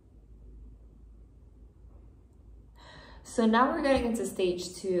 So now we're getting into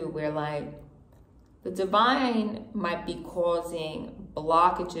stage 2, where like the divine might be causing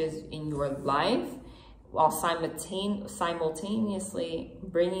blockages in your life while simultaneously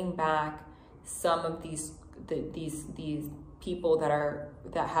bringing back some of these people that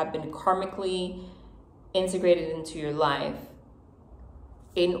have been karmically integrated into your life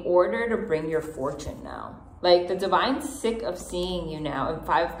in order to bring your fortune now. Like the divine's sick of seeing you now in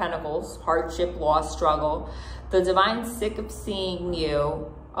Five of Pentacles, hardship, loss, struggle. The divine's sick of seeing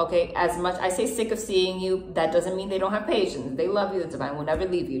you. Okay, as much I say sick of seeing you, that doesn't mean they don't have patience. They love you. The divine will never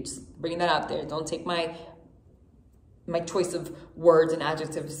leave you. Just bring that out there. Don't take my choice of words and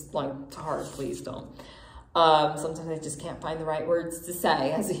adjectives like to heart, please don't. Sometimes I just can't find the right words to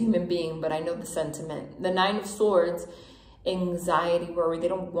say as a human being, but I know the sentiment. The Nine of Swords, anxiety, worry. They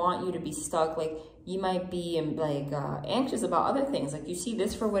don't want you to be stuck. Like you might be anxious about other things. Like you see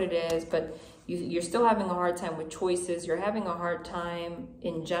this for what it is, but you're still having a hard time with choices. You're having a hard time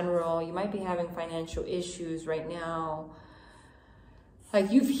in general. You might be having financial issues right now.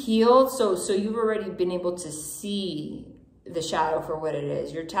 Like you've healed, so you've already been able to see the shadow for what it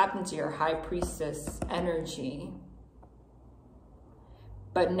is. You're tapped into your high priestess energy.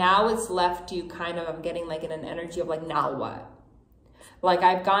 But now it's left you kind of, I'm getting like in an energy of like, now what? Like,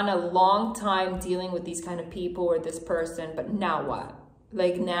 I've gone a long time dealing with these kind of people or this person, but now what?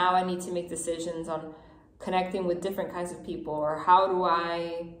 Like, now I need to make decisions on connecting with different kinds of people, or how do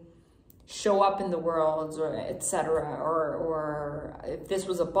I show up in the world, or etc. Or if this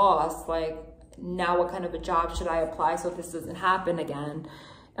was a boss, like, now what kind of a job should I apply so this doesn't happen again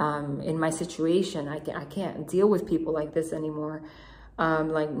in my situation? I can't deal with people like this anymore.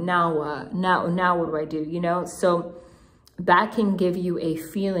 Like, now what? Now what do I do? You know, so that can give you a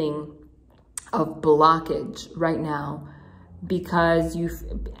feeling of blockage right now, because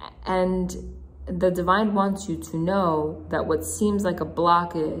and the divine wants you to know that what seems like a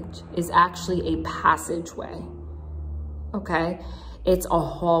blockage is actually a passageway. Okay? It's a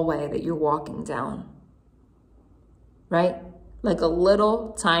hallway that you're walking down, right? Like a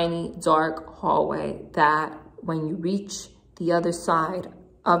little tiny dark hallway that when you reach the other side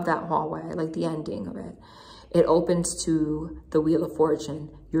of that hallway, like the ending of it, it opens to the Wheel of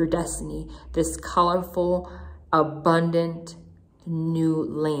Fortune, your destiny, this colorful, abundant new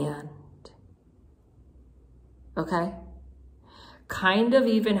land. Okay? Kind of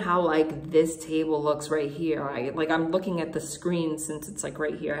even how like this table looks right here. I'm looking at the screen since it's like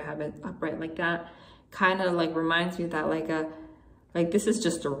right here. I have it upright like that. Kind of like reminds me that like this is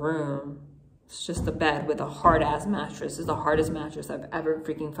just a room. It's just a bed with a hard ass mattress. It's the hardest mattress I've ever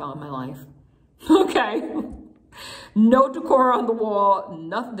freaking felt in my life. Okay. No decor on the wall.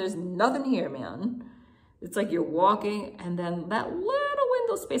 Nothing. There's nothing here, man. It's like you're walking, and then that little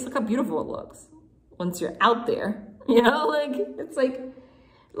window space, look how beautiful it looks once you're out there. You know, like, it's like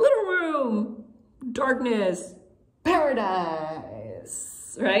little room, darkness,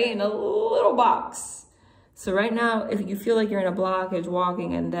 paradise, right? In a little box. So right now, if you feel like you're in a blockage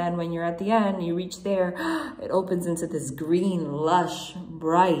walking, and then when you're at the end, you reach there, it opens into this green, lush,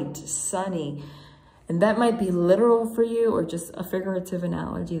 bright, sunny. And that might be literal for you or just a figurative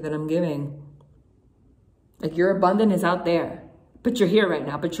analogy that I'm giving. Like, your abundance is out there, but you're here right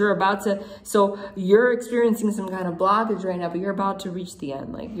now, but you're about to, so you're experiencing some kind of blockage right now, but you're about to reach the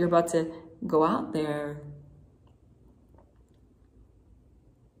end. Like, you're about to go out there.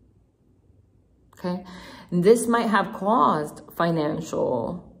 Okay. And this might have caused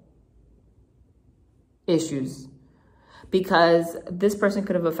financial issues, because this person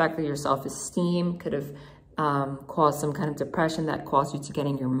could have affected your self-esteem, could have caused some kind of depression that caused you to get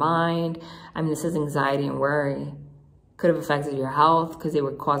in your mind. I mean, this is anxiety and worry. Could have affected your health because they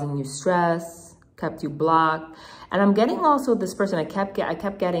were causing you stress, kept you blocked. And I'm getting also this person, I kept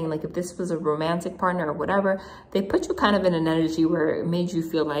getting, like, if this was a romantic partner or whatever, they put you kind of in an energy where it made you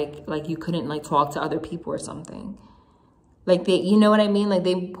feel like you couldn't like talk to other people or something. Like, they, you know what I mean? Like,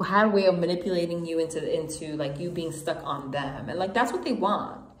 they had a way of manipulating you into like you being stuck on them. And like, that's what they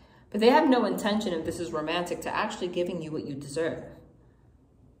want. But they have no intention, if this is romantic, to actually giving you what you deserve.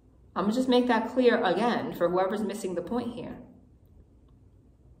 I'm gonna just make that clear again for whoever's missing the point here.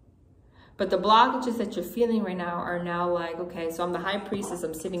 But the blockages that you're feeling right now are now like, okay, so I'm the high priestess,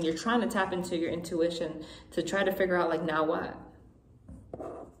 I'm sitting, you're trying to tap into your intuition to try to figure out, like, now what?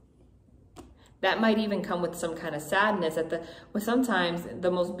 That might even come with some kind of sadness. Well, sometimes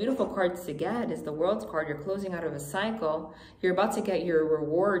the most beautiful cards to get is the World's card. You're closing out of a cycle. You're about to get your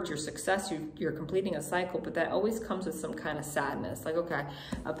reward, your success. You're completing a cycle, but that always comes with some kind of sadness. Like, okay,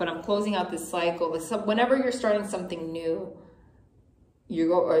 but I'm closing out this cycle. Whenever you're starting something new,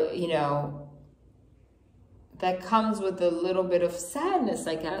 you know, that comes with a little bit of sadness,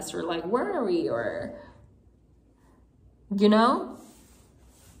 I guess, or like worry, or, you know?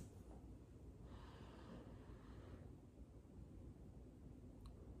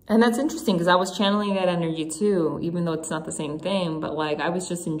 And that's interesting because I was channeling that energy too, even though it's not the same thing. But like, I was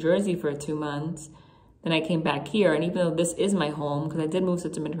just in Jersey for 2 months. Then I came back here. And even though this is my home, because I did move to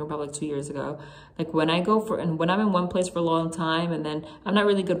Dominican Republic 2 years ago, like when I'm in one place for a long time, and then I'm not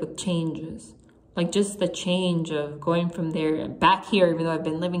really good with changes. Like just the change of going from there back here, even though I've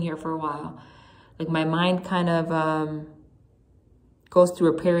been living here for a while. Like my mind kind of goes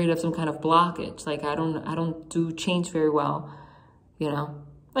through a period of some kind of blockage. Like I don't do change very well, you know.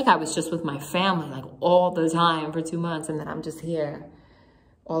 Like I was just with my family like all the time for 2 months, and then I'm just here.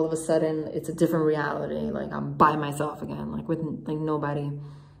 All of a sudden, it's a different reality. Like I'm by myself again, like with like nobody.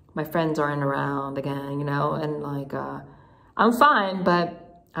 My friends aren't around again, you know, and like I'm fine,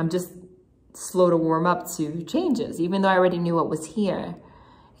 but I'm just slow to warm up to changes, even though I already knew what was here.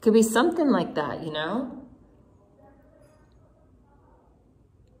 It could be something like that, you know?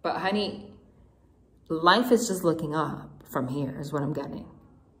 But honey, life is just looking up from here is what I'm getting.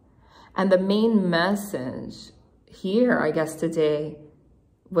 And the main message here, I guess today,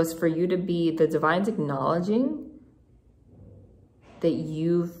 was for you to be, the divine's acknowledging that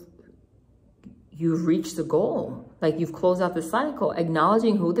you've reached the goal. Like you've closed out the cycle,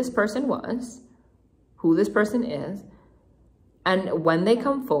 acknowledging who this person was, who this person is. And when they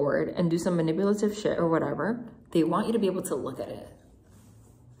come forward and do some manipulative shit or whatever, they want you to be able to look at it.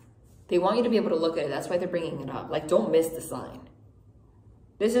 They want you to be able to look at it. That's why they're bringing it up. Like, don't miss the sign.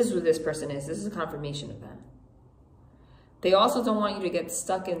 This is who this person is. This is a confirmation of that. They also don't want you to get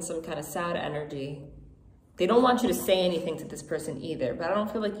stuck in some kind of sad energy. They don't want you to say anything to this person either. But I don't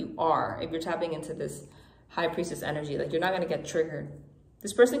feel like you are if you're tapping into this high priestess energy. Like, you're not going to get triggered.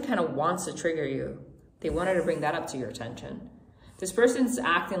 This person kind of wants to trigger you. They wanted to bring that up to your attention. This person's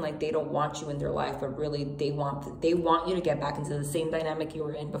acting like they don't want you in their life, but really they want you to get back into the same dynamic you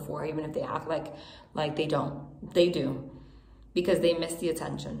were in before, even if they act like they don't. They do, because they miss the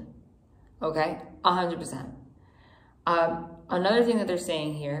attention. Okay, 100%. Another thing that they're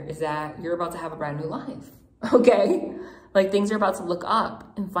saying here is that you're about to have a brand new life. Okay, like things are about to look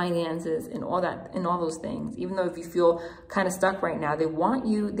up in finances and all that, and all those things. Even though if you feel kind of stuck right now, they don't want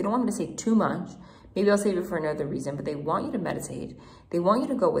me to say too much. Maybe I'll save it for another reason, but they want you to meditate. They want you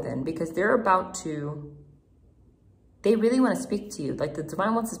to go within because they really want to speak to you. Like the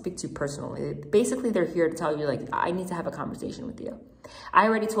divine wants to speak to you personally. Basically, they're here to tell you, like, I need to have a conversation with you. I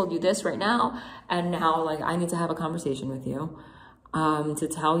already told you this right now. And now, like, I need to have a conversation with you to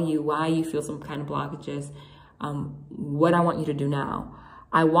tell you why you feel some kind of blockages, what I want you to do now.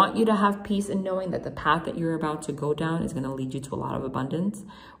 I want you to have peace in knowing that the path that you're about to go down is going to lead you to a lot of abundance,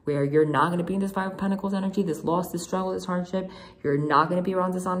 where you're not going to be in this Five of Pentacles energy, this loss, this struggle, this hardship. You're not going to be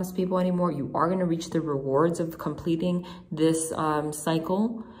around dishonest people anymore. You are going to reach the rewards of completing this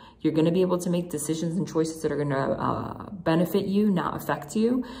cycle. You're going to be able to make decisions and choices that are going to benefit you, not affect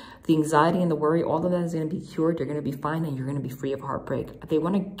you. The anxiety and the worry, all of that is going to be cured. You're going to be fine, and you're going to be free of heartbreak. They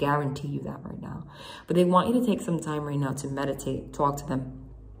want to guarantee you that right now. But they want you to take some time right now to meditate, talk to them.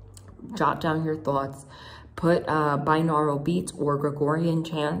 Jot down your thoughts, put binaural beats or Gregorian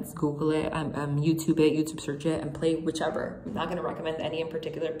chants, Google it, YouTube search it, and play whichever. I'm not going to recommend any in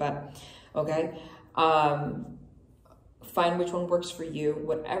particular, but okay. Find which one works for you,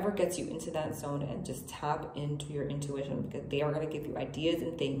 whatever gets you into that zone, and just tap into your intuition, because they are going to give you ideas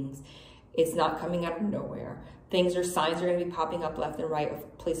and things. It's not coming out of nowhere. Signs are going to be popping up left and right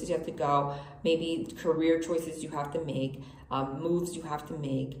of places you have to go, maybe career choices you have to make, moves you have to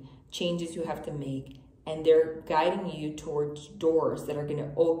make, changes you have to make, and they're guiding you towards doors that are going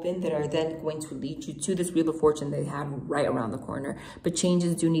to open, that are then going to lead you to this Wheel of Fortune they have right around the corner. But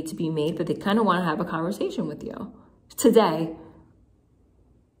changes do need to be made, but they kind of want to have a conversation with you today.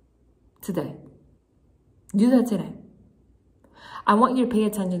 Do that today. I want you to pay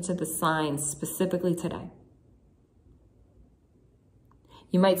attention to the signs specifically today.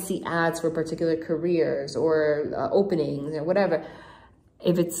 You might see ads for particular careers or openings or whatever.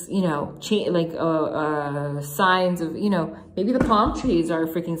 If it's, you know, signs of, you know, maybe the palm trees are a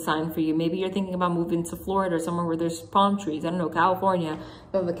freaking sign for you. Maybe you're thinking about moving to Florida or somewhere where there's palm trees. I don't know, California.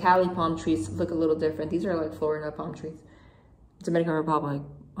 Well, the Cali palm trees look a little different. These are like Florida palm trees. Dominican Republic,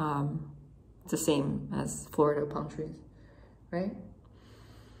 it's the same as Florida palm trees, right?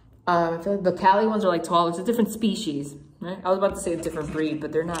 I feel like the Cali ones are like tall. It's a different species, right? I was about to say a different breed,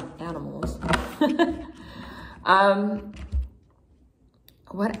 but they're not animals.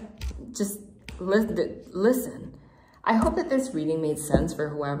 Just listen. I hope that this reading made sense for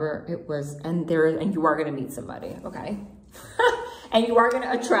whoever it was, and you are going to meet somebody, okay? And you are going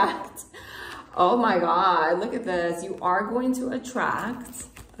to attract. Oh my God, look at this. You are going to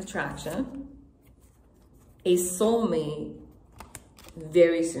attraction, a soulmate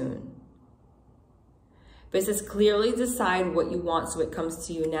very soon. But it says clearly decide what you want so it comes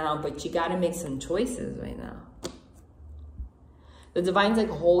to you now, but you got to make some choices right now. The divine's like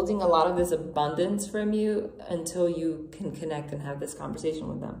holding a lot of this abundance from you until you can connect and have this conversation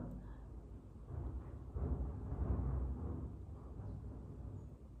with them.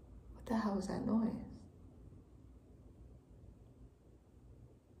 What the hell is that noise?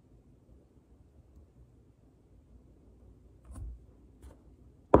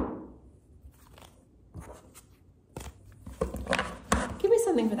 Give me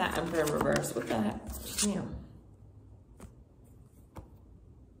something for that Emperor in reverse. What the heck? Damn.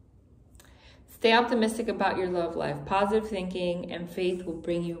 Stay optimistic about your love life. Positive thinking and faith will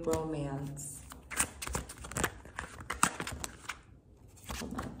bring you romance.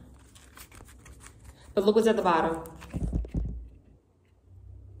 Hold on. But look what's at the bottom.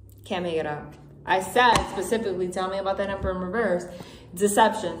 Can't make it up. I said specifically, tell me about that Emperor in reverse.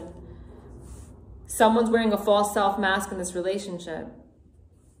 Deception. Someone's wearing a false self mask in this relationship.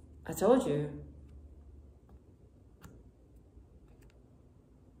 I told you.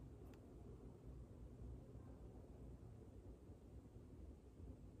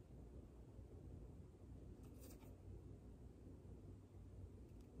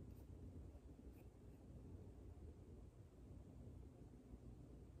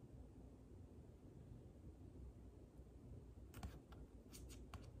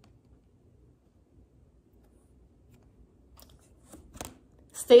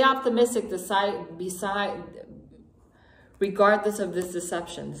 Stay optimistic regardless of this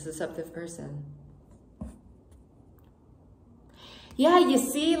deceptive person. Yeah, you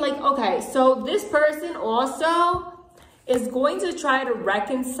see, like, okay, so this person also is going to try to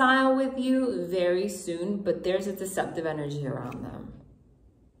reconcile with you very soon, but there's a deceptive energy around them.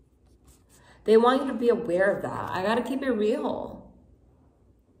 They want you to be aware of that. I got to keep it real.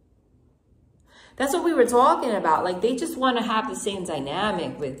 That's what we were talking about. Like, they just want to have the same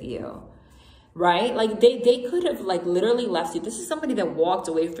dynamic with you, right? Like, they could have, like, literally left you. This is somebody that walked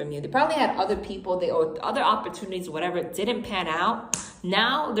away from you. They probably had other people, or other opportunities, whatever. It didn't pan out.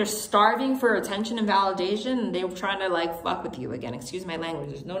 Now they're starving for attention and validation, and they're trying to, like, fuck with you again. Excuse my language.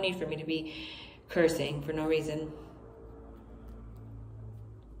 There's no need for me to be cursing for no reason.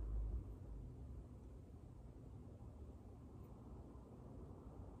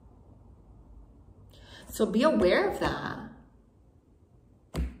 So be aware of that.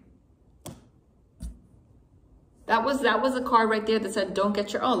 That was a card right there that said, don't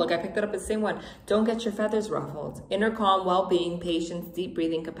get your, oh, look, I picked it up, the same one. Don't get your feathers ruffled. Inner calm, well-being, patience, deep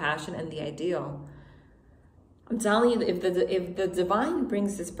breathing, compassion, and the ideal. I'm telling you, if the divine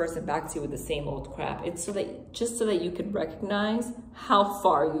brings this person back to you with the same old crap, it's just so that you could recognize how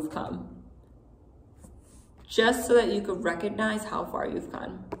far you've come. Just so that you could recognize how far you've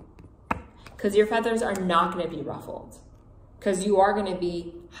come. Because your feathers are not going to be ruffled. Because you are going to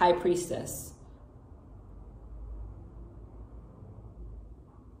be high priestess.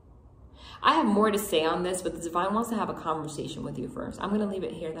 I have more to say on this, but the divine wants to have a conversation with you first. I'm going to leave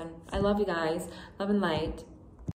it here then. I love you guys. Love and light.